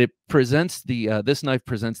 But it presents this knife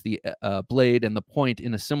presents the blade and the point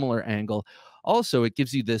in a similar angle. Also, it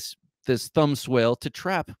gives you this thumb swale to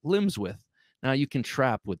trap limbs with. Now you can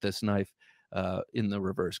trap with this knife in the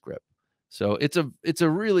reverse grip. So it's a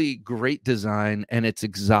really great design, and it's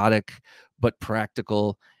exotic but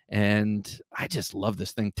practical. And I just love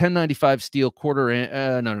this thing. 1095 steel, quarter inch.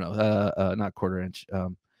 Not quarter inch.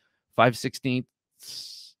 5/16.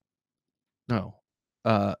 No.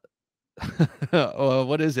 What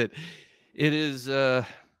is it? It is I'm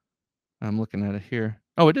looking at it here.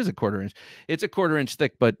 Oh, it is a quarter inch. It's a quarter inch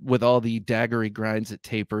thick, but with all the daggery grinds, it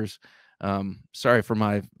tapers. Sorry for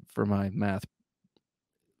my math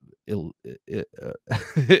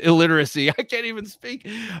illiteracy. I can't even speak.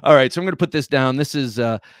 All right, so I'm going to put this down. This is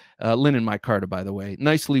linen micarta, by the way,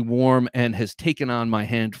 nicely warm, and has taken on my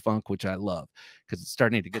hand funk, which I love because it's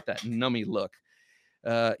starting to get that nummy look.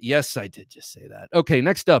 Yes, I did just say that. Okay,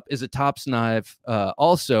 next up is a Tops knife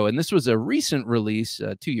also, and this was a recent release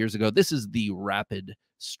 2 years ago. This is the Rapid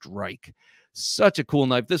Strike. Such a cool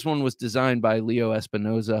knife. This one was designed by Leo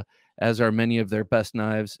Espinoza, as are many of their best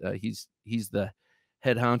knives. He's the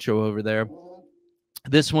head honcho over there.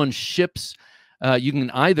 This one ships. You can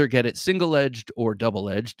either get it single-edged or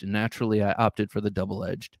double-edged. Naturally, I opted for the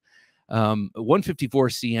double-edged. 154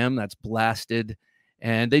 cm, that's blasted.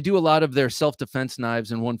 And they do a lot of their self-defense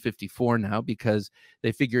knives in 154 now because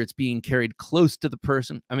they figure it's being carried close to the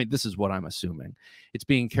person. I mean, this is what I'm assuming. It's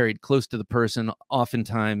being carried close to the person.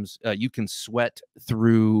 Oftentimes, you can sweat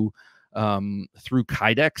through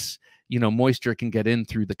kydex. Moisture can get in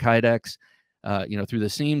through the kydex, through the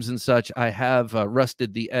seams and such. I have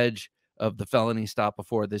rusted the edge of the felony stop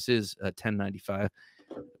before. This is 1095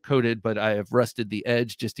 coated, but I have rusted the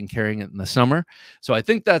edge just in carrying it in the summer. So I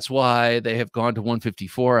think that's why they have gone to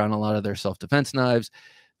 154 on a lot of their self-defense knives.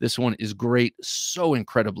 This one is great, so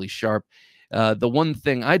incredibly sharp. The one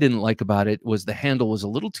thing I didn't like about it was the handle was a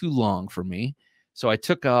little too long for me. So I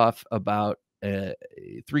took off about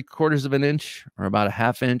 3/4 of an inch or about a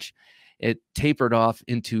half inch. It tapered off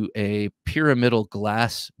into a pyramidal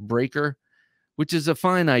glass breaker, which is a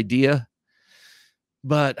fine idea,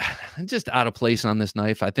 but just out of place on this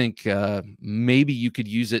knife. I think maybe you could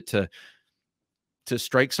use it to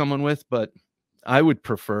strike someone with, but I would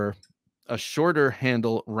prefer a shorter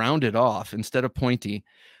handle rounded off instead of pointy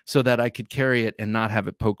so that I could carry it and not have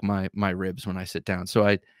it poke my ribs when I sit down.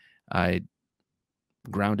 So I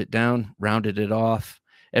ground it down, rounded it off.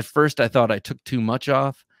 At first, I thought I took too much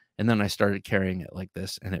off, and then I started carrying it like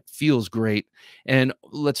this, and it feels great. And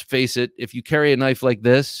let's face it, if you carry a knife like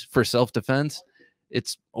this for self-defense,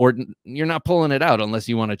 you're not pulling it out unless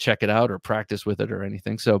you want to check it out or practice with it or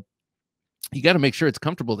anything. So you got to make sure it's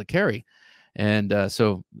comfortable to carry. And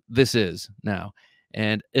so this is now,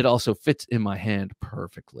 and it also fits in my hand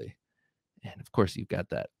perfectly. And of course, you've got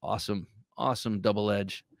that awesome double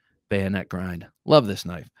edge bayonet grind. Love this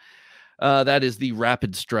knife. That is the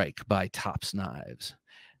Rapid Strike by Tops Knives.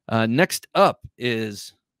 Next up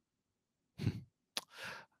is,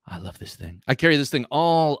 I love this thing. I carry this thing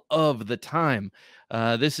all of the time.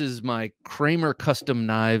 This is my Kramer Custom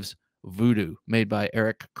Knives Voodoo, made by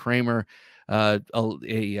Eric Kramer,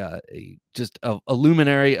 just a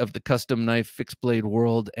luminary of the custom knife fixed blade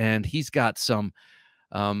world, and he's got some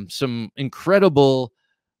incredible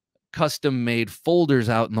custom made folders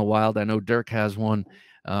out in the wild. I know Dirk has one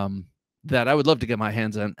that I would love to get my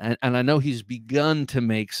hands on, and I know he's begun to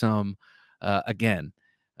make some again.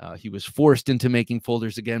 He was forced into making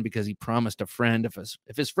folders again because he promised a friend if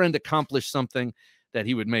his friend accomplished something that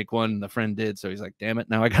he would make one, and the friend did. So he's like, damn it,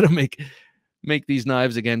 now I got to make these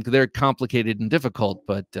knives again, because they're complicated and difficult,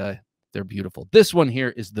 but they're beautiful. This one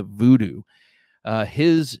here is the Voodoo.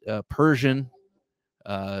 His Persian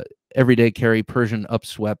everyday carry Persian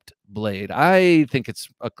upswept blade. I think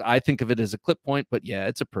of it as a clip point, but yeah,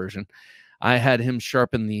 it's a Persian. I had him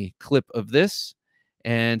sharpen the clip of this,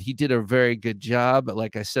 and he did a very good job.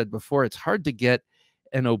 Like I said before, it's hard to get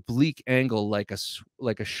an oblique angle like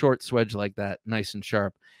a short swedge like that nice and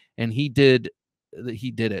sharp, and he did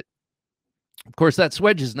it. Of course, that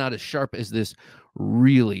swedge is not as sharp as this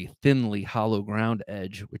really thinly hollow ground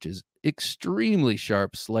edge, which is extremely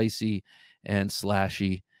sharp, slicey, and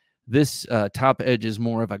slashy. This top edge is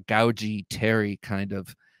more of a gougy, terry kind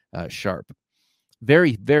of sharp.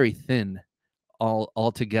 Very, very thin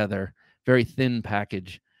all together. Very thin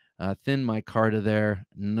package. Thin micarta there,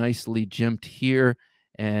 nicely jimped here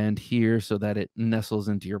and here so that it nestles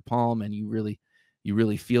into your palm and you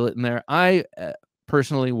really feel it in there. I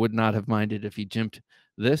personally would not have minded if he jimped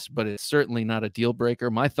this, but it's certainly not a deal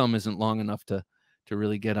breaker. My thumb isn't long enough to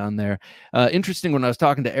really get on there. Interesting, when I was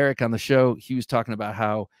talking to Eric on the show, he was talking about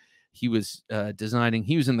how he was designing.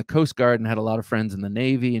 He was in the Coast Guard and had a lot of friends in the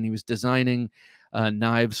Navy, and he was designing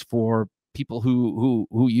knives for people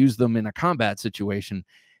who use them in a combat situation.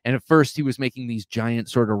 And at first, he was making these giant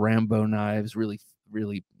sort of Rambo knives, really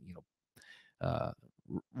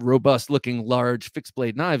robust looking large fixed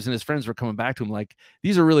blade knives, and his friends were coming back to him like,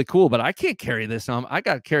 these are really cool, but I can't carry this on. I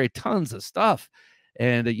got to carry tons of stuff,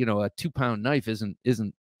 and a 2-pound knife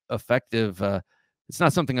isn't effective. It's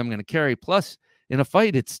not something I'm going to carry. Plus, in a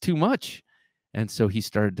fight, it's too much. And so he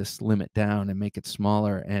started to slim it down and make it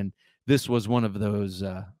smaller, and this was one of those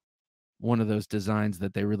designs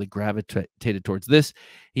that they really gravitated towards. This,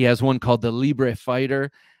 he has one called the Libre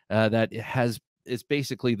Fighter that it's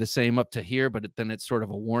basically the same up to here, but then it's sort of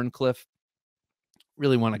a Warncliffe.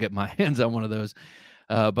 Really want to get my hands on one of those,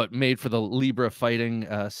 but made for the Libra fighting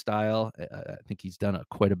style. I think he's done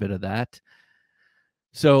quite a bit of that.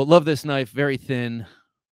 So love this knife. Very thin,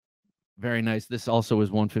 very nice. This also is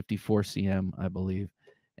 154 cm, I believe,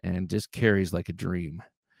 and just carries like a dream,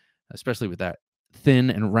 especially with that thin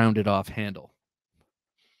and rounded off handle.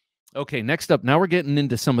 Okay, next up, now we're getting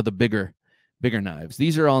into some of the bigger knives.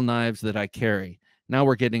 These are all knives that I carry. Now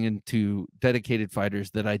we're getting into dedicated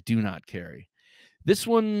fighters that I do not carry. This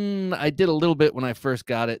one I did a little bit when I first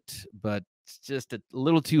got it, but it's just a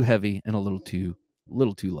little too heavy and a little too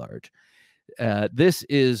large. This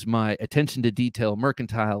is my attention to detail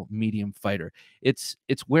mercantile medium fighter. It's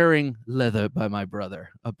wearing leather by my brother,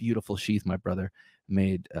 a beautiful sheath my brother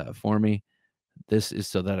made for me. This is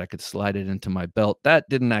so that I could slide it into my belt. That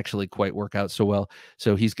didn't actually quite work out so well.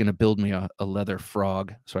 So he's going to build me a leather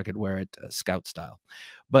frog so I could wear it scout style.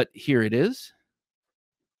 But here it is.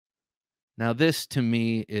 Now, this to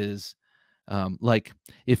me is like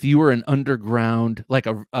if you were an underground, like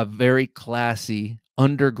a very classy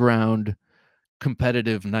underground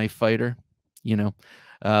competitive knife fighter, you know,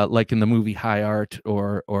 like in the movie High Art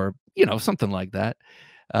or you know, something like that.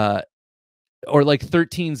 Or like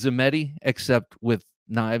 13 Zametti, except with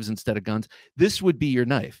knives instead of guns. This would be your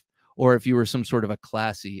knife. Or if you were some sort of a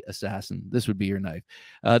classy assassin, this would be your knife.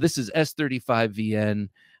 This is S35VN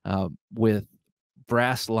with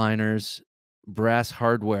brass liners, brass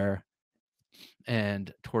hardware,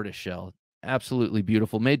 and tortoiseshell. Absolutely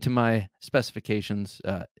beautiful. Made to my specifications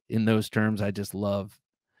in those terms. I just love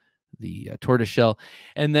the tortoiseshell.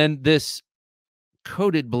 And then this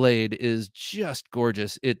coated blade is just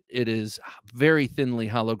gorgeous. It is very thinly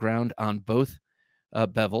hollow ground on both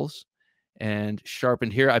bevels and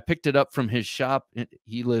sharpened here. I picked it up from his shop.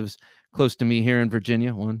 He lives close to me here in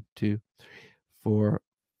Virginia. 1, 2, 3, 4,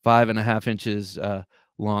 5.5 inches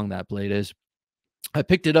long that blade is. I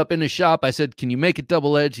picked it up in his shop. I said, "Can you make it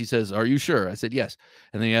double edged?" He says, "Are you sure?" I said, "Yes."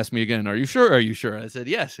 And then he asked me again, "Are you sure? Are you sure?" I said,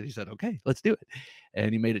 "Yes." And he said, "Okay, let's do it."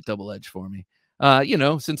 And he made it double edged for me. You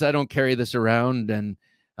know, since I don't carry this around and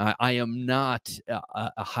I am not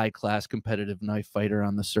a high-class competitive knife fighter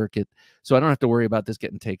on the circuit, so I don't have to worry about this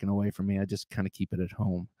getting taken away from me. I just kind of keep it at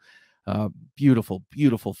home. Beautiful,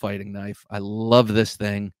 beautiful fighting knife. I love this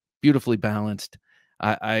thing. Beautifully balanced.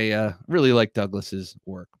 I really like Douglas's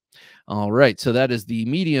work. All right, so that is the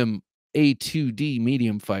medium A2D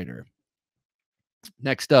medium fighter.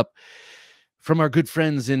 Next up, from our good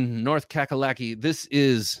friends in North Kakalaki, this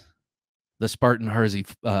is the Spartan Harsey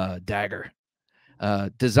dagger,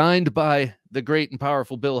 designed by the great and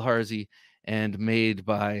powerful Bill Harsey and made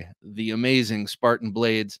by the amazing Spartan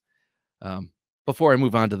Blades. Before I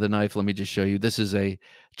move on to the knife, let me just show you. This is a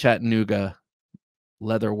Chattanooga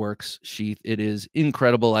Leatherworks sheath. It is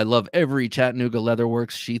incredible. I love every Chattanooga Leatherworks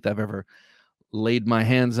sheath I've ever laid my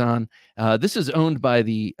hands on. This is owned by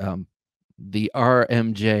the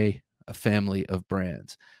RMJ family of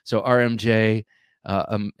brands. So RMJ,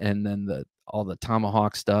 and then all the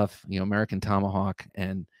Tomahawk stuff, you know, American Tomahawk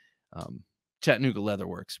and Chattanooga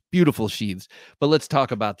Leatherworks. Beautiful sheaths. But let's talk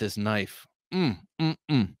about this knife.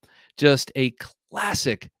 Just a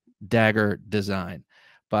classic dagger design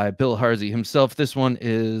by Bill Harsey himself. This one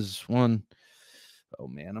is oh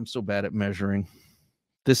man, I'm so bad at measuring.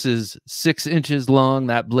 This is 6 inches long.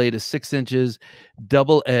 That blade is 6 inches,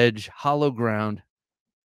 double edge, hollow ground.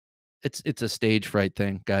 It's a stage fright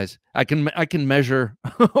thing, guys. I can measure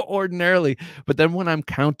ordinarily, but then when I'm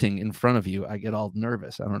counting in front of you, I get all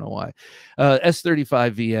nervous. I don't know why.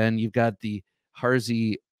 S35VN, you've got the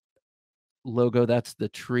Harsey logo. That's the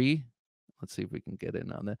tree. Let's see if we can get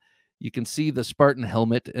in on that. You can see the Spartan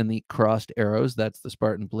helmet and the crossed arrows. That's the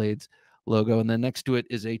Spartan Blades logo. And then next to it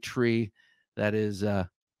is a tree that is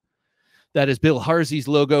Bill Harsey's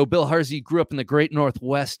logo. Bill Harsey grew up in the Great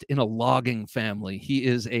Northwest in a logging family. He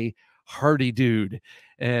is a hardy dude.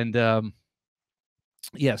 And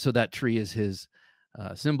yeah, so that tree is his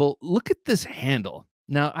symbol. Look at this handle.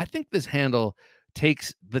 Now, I think this handle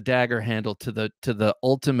takes the dagger handle to the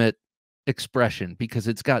ultimate expression because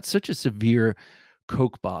it's got such a severe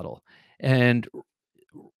Coke bottle, and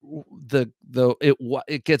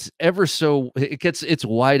it gets its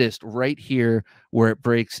widest right here where it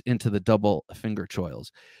breaks into the double finger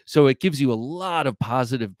choils. So it gives you a lot of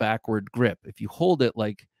positive backward grip. If you hold it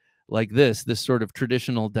like this sort of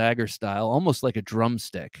traditional dagger style, almost like a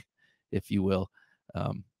drumstick, if you will,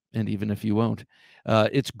 and even if you won't,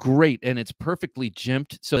 it's great and it's perfectly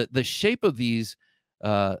jimped. So the shape of these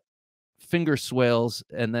finger swales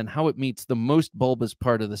and then how it meets the most bulbous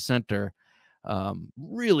part of the center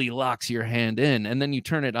really locks your hand in, and then you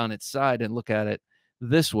turn it on its side and look at it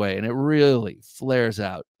this way, and it really flares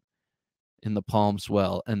out in the palm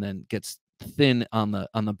swell and then gets thin on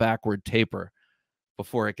the backward taper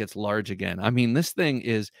before it gets large again. I mean, this thing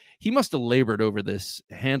he must have labored over this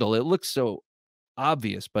handle. It looks so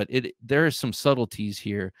obvious, but there are some subtleties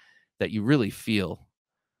here that you really feel.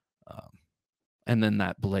 And then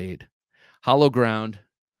that blade, hollow ground,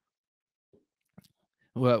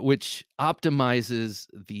 which optimizes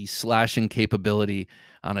the slashing capability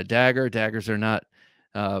on a dagger. Daggers are not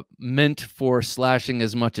meant for slashing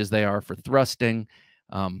as much as they are for thrusting,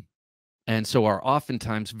 and so are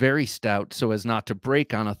oftentimes very stout so as not to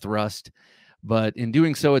break on a thrust, but in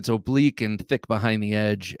doing so, it's oblique and thick behind the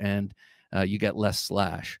edge, and you get less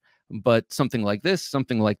slash. But something like this,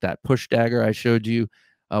 something like that push dagger I showed you,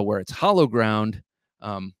 where it's hollow ground,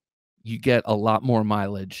 you get a lot more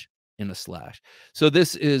mileage in a slash. So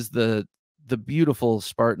this is the beautiful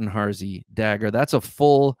Spartan Harzy dagger. That's a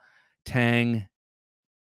full tang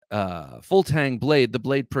blade. The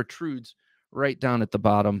blade protrudes right down at the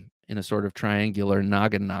bottom in a sort of triangular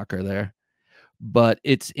noggin knocker there, but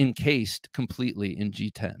it's encased completely in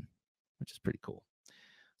G10, which is pretty cool.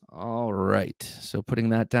 All right, so putting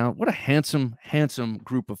that down, what a handsome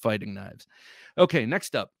group of fighting knives. Okay,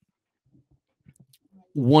 next up,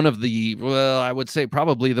 one of the, well, I would say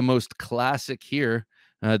probably the most classic here.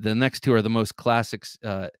 The next two are the most classics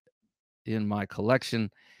in my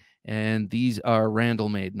collection, and these are Randall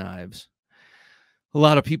made knives. A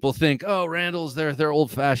lot of people think, oh, Randall's, they're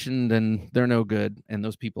old-fashioned and they're no good, and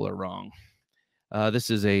those people are wrong. This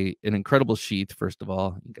is an incredible sheath. First of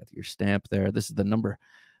all, you got your stamp there. This is the number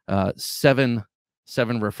 7.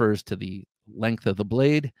 7 refers to the length of the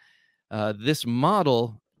blade. This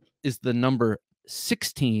model is the number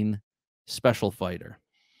 16 Special Fighter.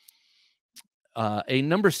 A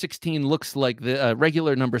number 16 looks like the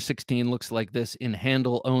regular number 16 looks like this in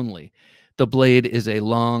handle only. The blade is a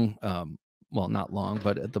long, well, not long,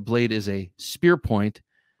 but the blade is a spear point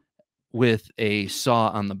with a saw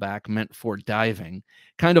on the back, meant for diving.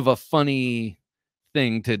 Kind of a funny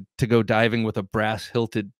thing to go diving with a brass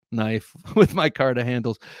hilted knife with micarta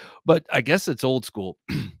handles, but I guess it's old school.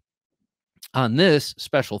 On this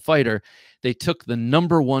Special Fighter, they took the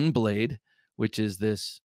number 1 blade, which is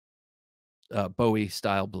this Bowie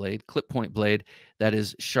style blade, clip point blade that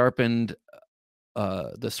is sharpened.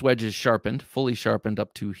 The swedge is sharpened, fully sharpened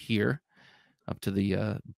up to here, up to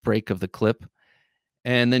the break of the clip.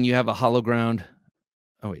 And then you have a hollow ground.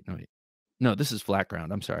 Oh, wait, no, this is flat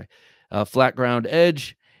ground. I'm sorry. Flat ground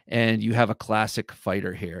edge, and you have a classic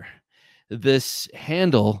fighter here. This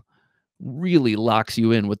handle really locks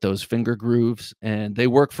you in with those finger grooves, and they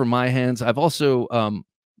work for my hands. I've also,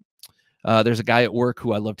 there's a guy at work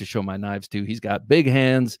who I love to show my knives to. He's got big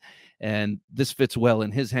hands, and this fits well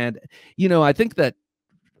in his hand. You know, I think that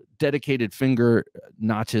dedicated finger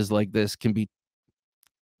notches like this can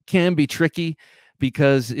be tricky,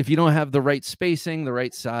 because if you don't have the right spacing, the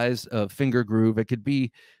right size of finger groove, it could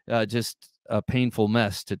be just a painful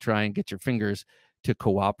mess to try and get your fingers to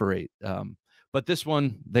cooperate. But this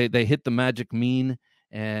one, they hit the magic mean,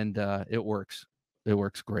 and it works. It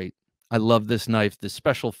works great. I love this knife, this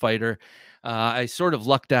Special Fighter. I sort of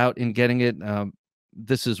lucked out in getting it.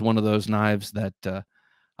 This is one of those knives that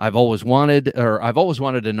I've always wanted, or I've always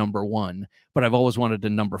wanted a number 1, but I've always wanted a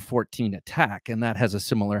number 14 attack, and that has a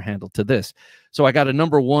similar handle to this. So I got a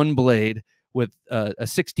number 1 blade with a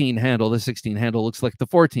 16 handle. The 16 handle looks like the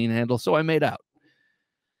 14 handle, so I made out.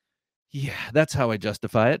 Yeah, that's how I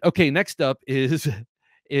justify it. Okay, next up is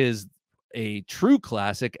a true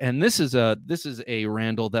classic, and this is a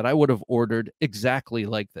Randall that I would have ordered exactly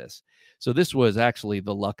like this. So this was actually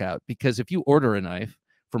the luck out, because if you order a knife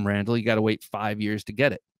from Randall, you got to wait 5 years to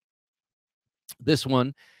get it. This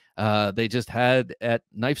one, they just had at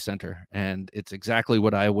Knife Center, and it's exactly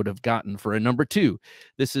what I would have gotten for a number 2.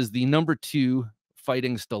 This is the number 2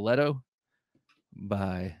 Fighting Stiletto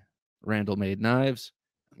by Randall Made Knives.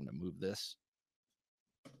 I'm going to move this.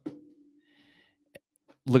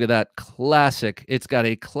 Look at that, classic. It's got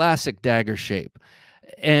a classic dagger shape,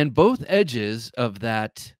 and both edges of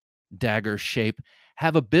that dagger shape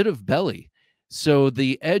have a bit of belly. So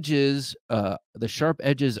the edges, the sharp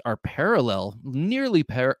edges are parallel, nearly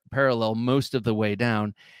parallel most of the way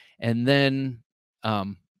down. And then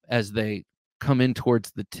as they come in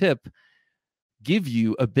towards the tip, give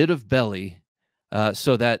you a bit of belly,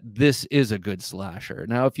 so that this is a good slasher.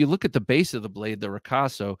 Now, if you look at the base of the blade, the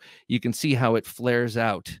ricasso, you can see how it flares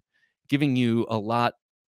out, giving you a lot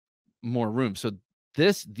more room. So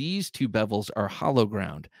these 2 bevels are hollow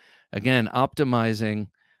ground. Again, optimizing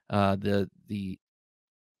the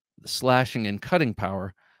slashing and cutting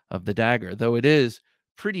power of the dagger, though it is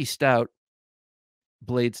pretty stout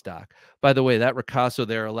blade stock. By the way, that ricasso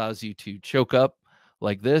there allows you to choke up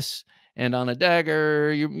like this, and on a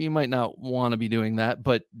dagger, you might not want to be doing that,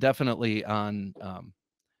 but definitely on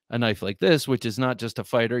a knife like this, which is not just a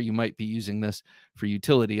fighter, you might be using this for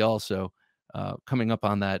utility also. Coming up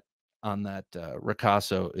on that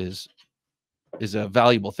ricasso is a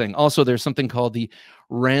valuable thing. Also, there's something called the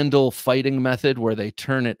Randall fighting method, where they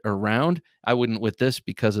turn it around. I wouldn't with this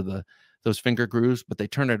because of those finger grooves, but they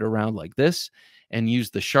turn it around like this and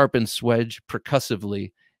use the sharpened swedge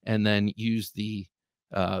percussively, and then use the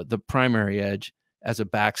primary edge as a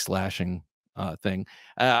backslashing thing.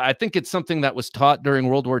 I think it's something that was taught during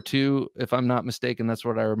World War II, if I'm not mistaken. That's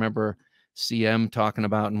what I remember CM talking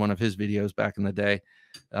about in one of his videos back in the day.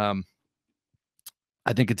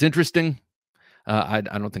 I think it's interesting. I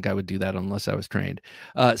don't think I would do that unless I was trained.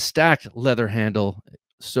 Stacked leather handle,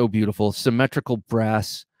 so beautiful. Symmetrical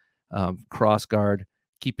brass cross guard,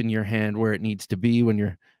 keeping your hand where it needs to be when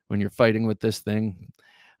you're fighting with this thing.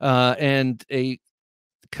 And a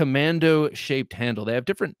commando shaped handle. They have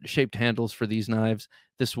different shaped handles for these knives.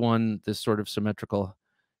 This one, this sort of symmetrical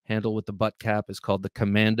handle with the butt cap, is called the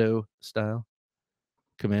commando style.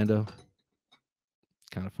 Commando.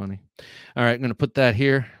 Kind of funny. All right, I'm going to put that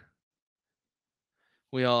here.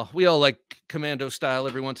 We all like commando style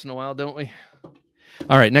every once in a while, don't we?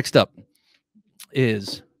 All right, next up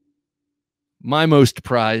is my most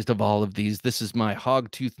prized of all of these. This is my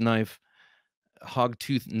Hogtooth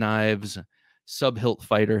Knives sub-hilt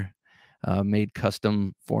fighter, made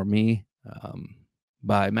custom for me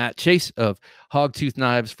by Matt Chase of Hogtooth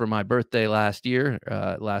Knives for my birthday last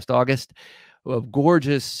August. A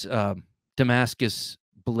gorgeous Damascus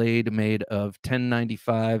blade made of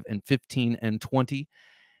 1095 and 15 and 20.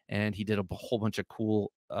 And he did a whole bunch of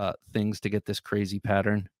cool things to get this crazy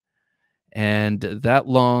pattern. And that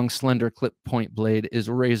long, slender clip point blade is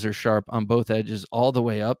razor sharp on both edges all the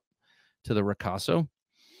way up to the ricasso.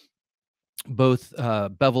 Both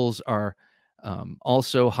bevels are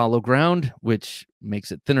also hollow ground, which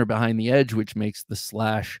makes it thinner behind the edge, which makes the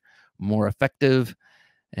slash more effective.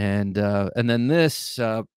 And then this,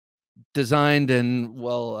 designed and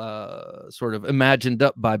sort of imagined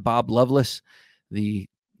up by Bob Lovelace, the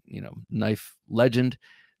knife legend,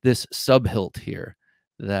 this sub hilt here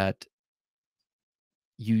that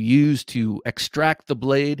you use to extract the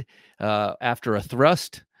blade after a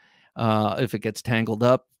thrust if it gets tangled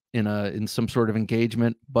up in some sort of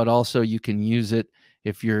engagement, but also you can use it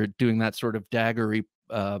if you're doing that sort of daggery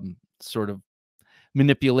sort of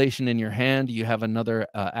manipulation in your hand. You have another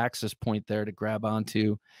access point there to grab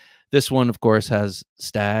onto. This one, of course, has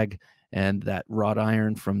stag and that wrought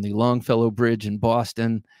iron from the Longfellow Bridge in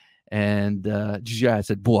Boston. And yeah, I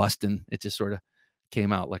said Boston. It just sort of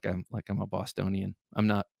came out like I'm a Bostonian. I'm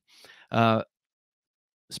not.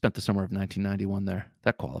 Spent the summer of 1991 there.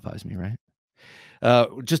 That qualifies me, right?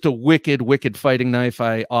 Just a wicked fighting knife.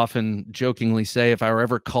 I often jokingly say if I were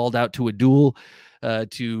ever called out to a duel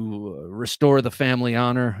to restore the family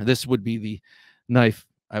honor, this would be the knife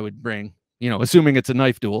I would bring, assuming it's a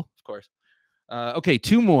knife duel, of course. Okay,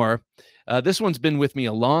 two more. This one's been with me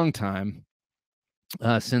a long time,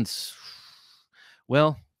 since,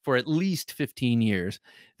 for at least 15 years.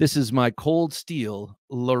 This is my Cold Steel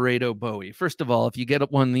Laredo Bowie. First of all, if you get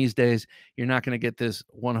one these days, you're not going to get this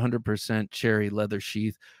 100% cherry leather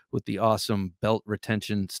sheath with the awesome belt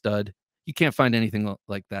retention stud. You can't find anything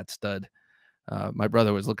like that stud. My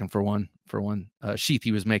brother was looking for one sheath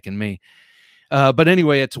he was making me. But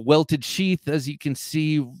anyway, it's welted sheath, as you can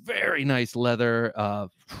see. Very nice leather.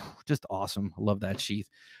 Just awesome. Love that sheath.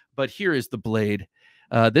 But here is the blade.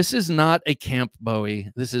 This is not a camp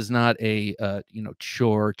Bowie. This is not a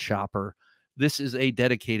chore chopper. This is a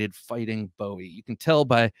dedicated fighting Bowie. You can tell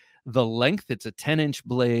by the length. It's a 10-inch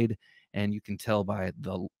blade, and you can tell by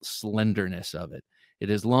the slenderness of it. It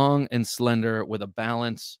is long and slender with a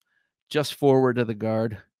balance just forward of the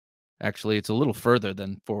guard. Actually, it's a little further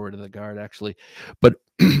than forward of the guard, actually, but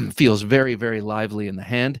feels very, very lively in the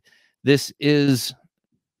hand. This is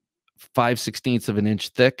 5/16 of an inch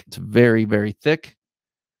thick. It's very, very thick.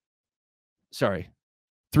 Sorry,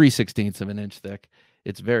 3/16 of an inch thick.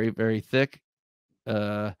 It's very, very thick.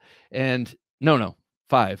 And no,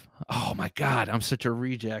 5. Oh my God, I'm such a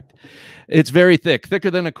reject. It's very thick,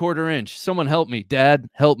 thicker than a 1/4 inch. Someone help me. Dad,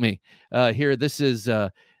 help me. Here, this is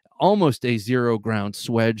almost a 0 ground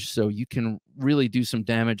swedge, so you can really do some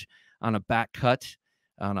damage on a back cut,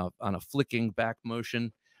 on a flicking back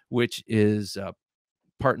motion, which is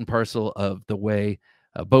part and parcel of the way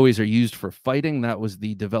Bowies are used for fighting. That was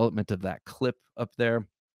the development of that clip up there.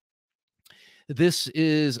 This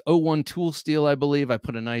is 01 tool steel, I believe. I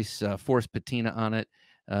put a nice force patina on it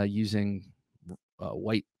using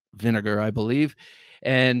white vinegar, I believe.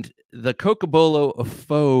 And the Cocobolo, a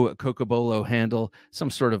faux Cocobolo handle, some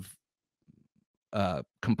sort of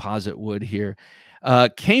composite wood here,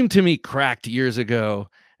 came to me cracked years ago.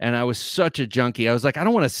 And I was such a junkie. I was like, I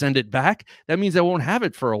don't want to send it back. That means I won't have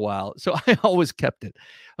it for a while. So I always kept it.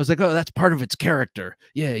 I was like, oh, that's part of its character.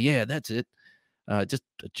 Yeah, that's it. Just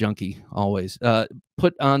a junkie always.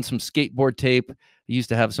 Put on some skateboard tape. I used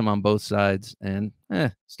to have some on both sides and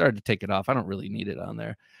started to take it off. I don't really need it on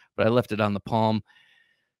there, but I left it on the palm.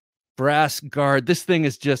 Brass guard. This thing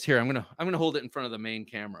is just here. I'm gonna hold it in front of the main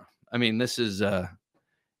camera. I mean, this is,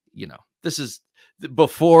 this is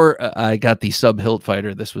before I got the sub hilt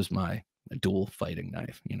fighter. This was my dual fighting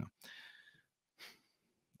knife,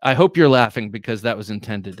 I hope you're laughing because that was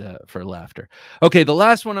intended for laughter. Okay, the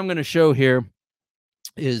last one I'm going to show here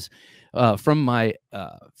is from my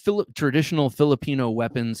traditional Filipino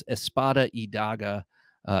weapons Espada y Daga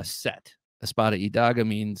set. Espada y Daga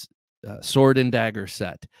means sword and dagger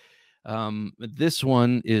set. This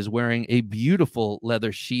one is wearing a beautiful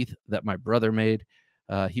leather sheath that my brother made.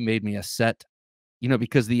 He made me a set,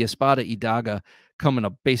 because the Espada y Daga come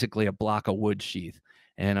in basically a block of wood sheath.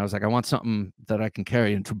 And I was like, I want something that I can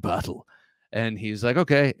carry into battle. And he's like,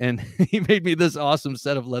 okay. And he made me this awesome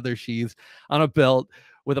set of leather sheaths on a belt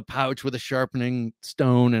with a pouch with a sharpening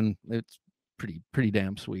stone. And it's pretty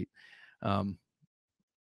damn sweet. But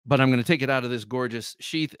I'm going to take it out of this gorgeous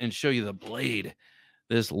sheath and show you the blade.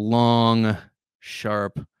 This long,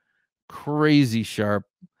 sharp, crazy sharp,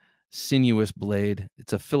 sinuous blade.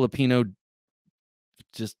 It's a Filipino,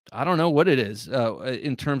 I don't know what it is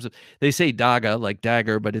in terms of, they say daga, like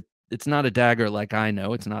dagger, but it's not a dagger like I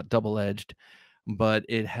know. It's not double-edged, but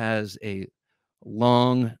it has a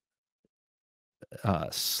long,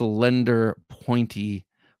 slender, pointy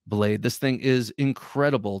blade. This thing is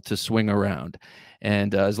incredible to swing around.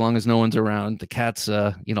 And as long as no one's around, the cat's,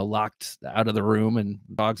 locked out of the room and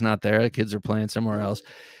dog's not there, the kids are playing somewhere else.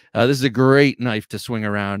 This is a great knife to swing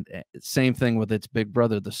around. Same thing with its big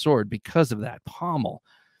brother, the sword, because of that pommel.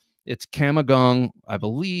 It's Camagong, I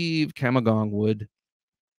believe, Camagong wood.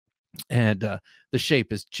 And the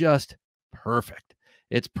shape is just perfect.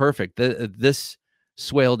 It's perfect. This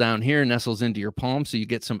swale down here nestles into your palm, so you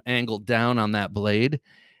get some angle down on that blade.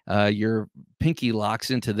 Your pinky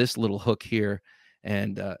locks into this little hook here,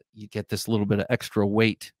 and you get this little bit of extra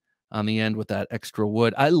weight on the end with that extra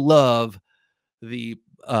wood. I love the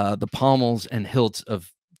pommels and hilts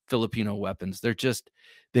of Filipino weapons.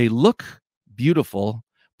 They look beautiful,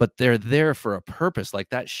 but they're there for a purpose. Like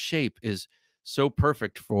that shape is so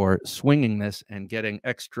perfect for swinging this and getting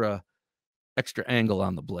extra angle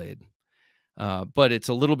on the blade. But it's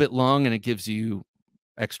a little bit long and it gives you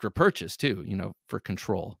extra purchase too, for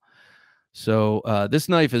control. So this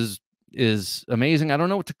knife is amazing. I don't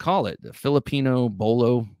know what to call it. A Filipino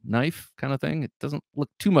bolo knife kind of thing. It doesn't look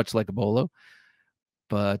too much like a bolo,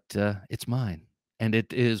 but it's mine. And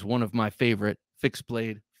it is one of my favorite fixed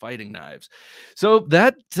blade fighting knives. So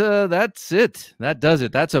that's it. That does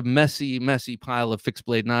it. That's a messy pile of fixed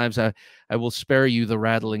blade knives. I will spare you the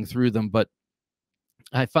rattling through them, but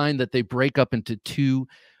I find that they break up into two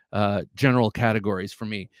general categories for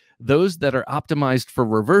me. Those that are optimized for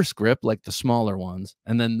reverse grip, like the smaller ones,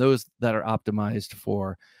 and then those that are optimized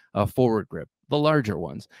for forward grip, the larger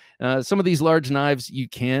ones. Some of these large knives you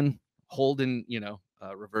can hold in,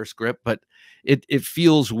 reverse grip, but it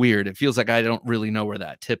feels weird. It feels like I don't really know where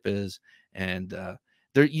that tip is, and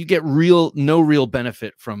there you get no real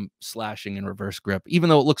benefit from slashing in reverse grip. Even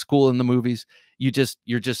though it looks cool in the movies, you're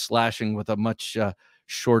just slashing with a much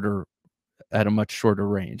shorter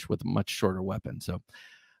range with a much shorter weapon. So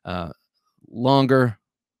longer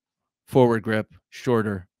forward grip,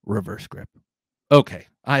 shorter reverse grip. Okay,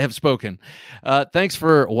 I have spoken. Thanks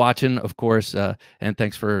for watching, of course, and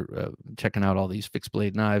thanks for checking out all these fixed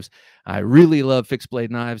blade knives. I really love fixed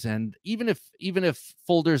blade knives, and even if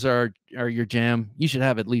folders are your jam, you should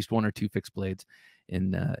have at least one or two fixed blades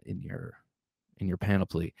in your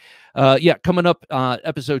panoply. Coming up,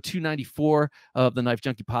 episode 294 of the Knife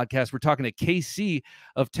Junkie podcast. We're talking to KC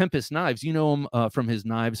of Tempest Knives. You know him from his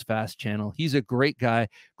Knives Fast channel. He's a great guy,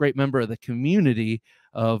 great member of the community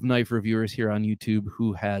of knife reviewers here on YouTube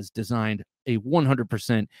who has designed a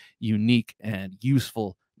 100% unique and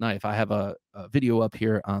useful knife. I have a video up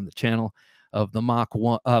here on the channel of the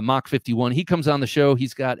Mach 51. He comes on the show.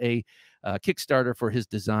 He's got a Kickstarter for his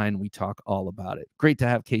design. We talk all about it. Great to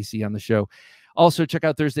have KC on the show. Also, check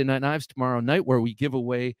out Thursday Night Knives tomorrow night, where we give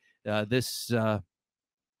away this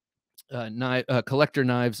Collector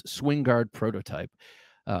Knives Swing Guard prototype.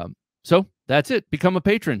 So that's it. Become a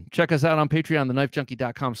patron. Check us out on Patreon,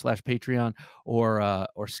 TheKnifeJunkie.com/Patreon,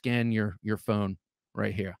 or scan your phone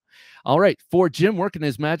right here. All right. For Jim working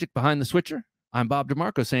his magic behind the switcher, I'm Bob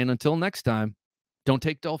DeMarco saying until next time, don't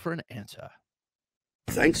take dull for an answer.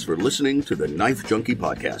 Thanks for listening to the Knife Junkie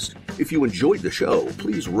podcast. If you enjoyed the show,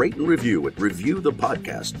 please rate and review at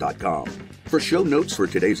reviewthepodcast.com. For show notes for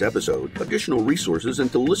today's episode, additional resources,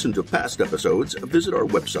 and to listen to past episodes, visit our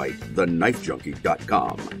website,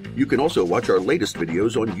 TheKnifeJunkie.com. You can also watch our latest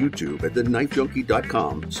videos on YouTube at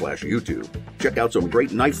TheKnifeJunkie.com/YouTube. Check out some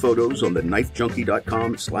great knife photos on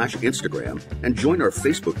TheKnifeJunkie.com/Instagram and join our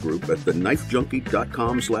Facebook group at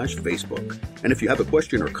TheKnifeJunkie.com/Facebook. And if you have a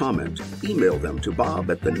question or comment, email them to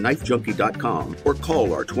bob@TheKnifeJunkie.com or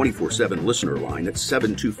call our 24/7 listener line at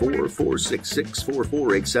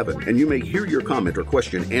 724-466-4487, and you may hear your comment or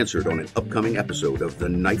question answered on an upcoming episode of the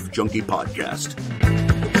Knife Junkie Podcast.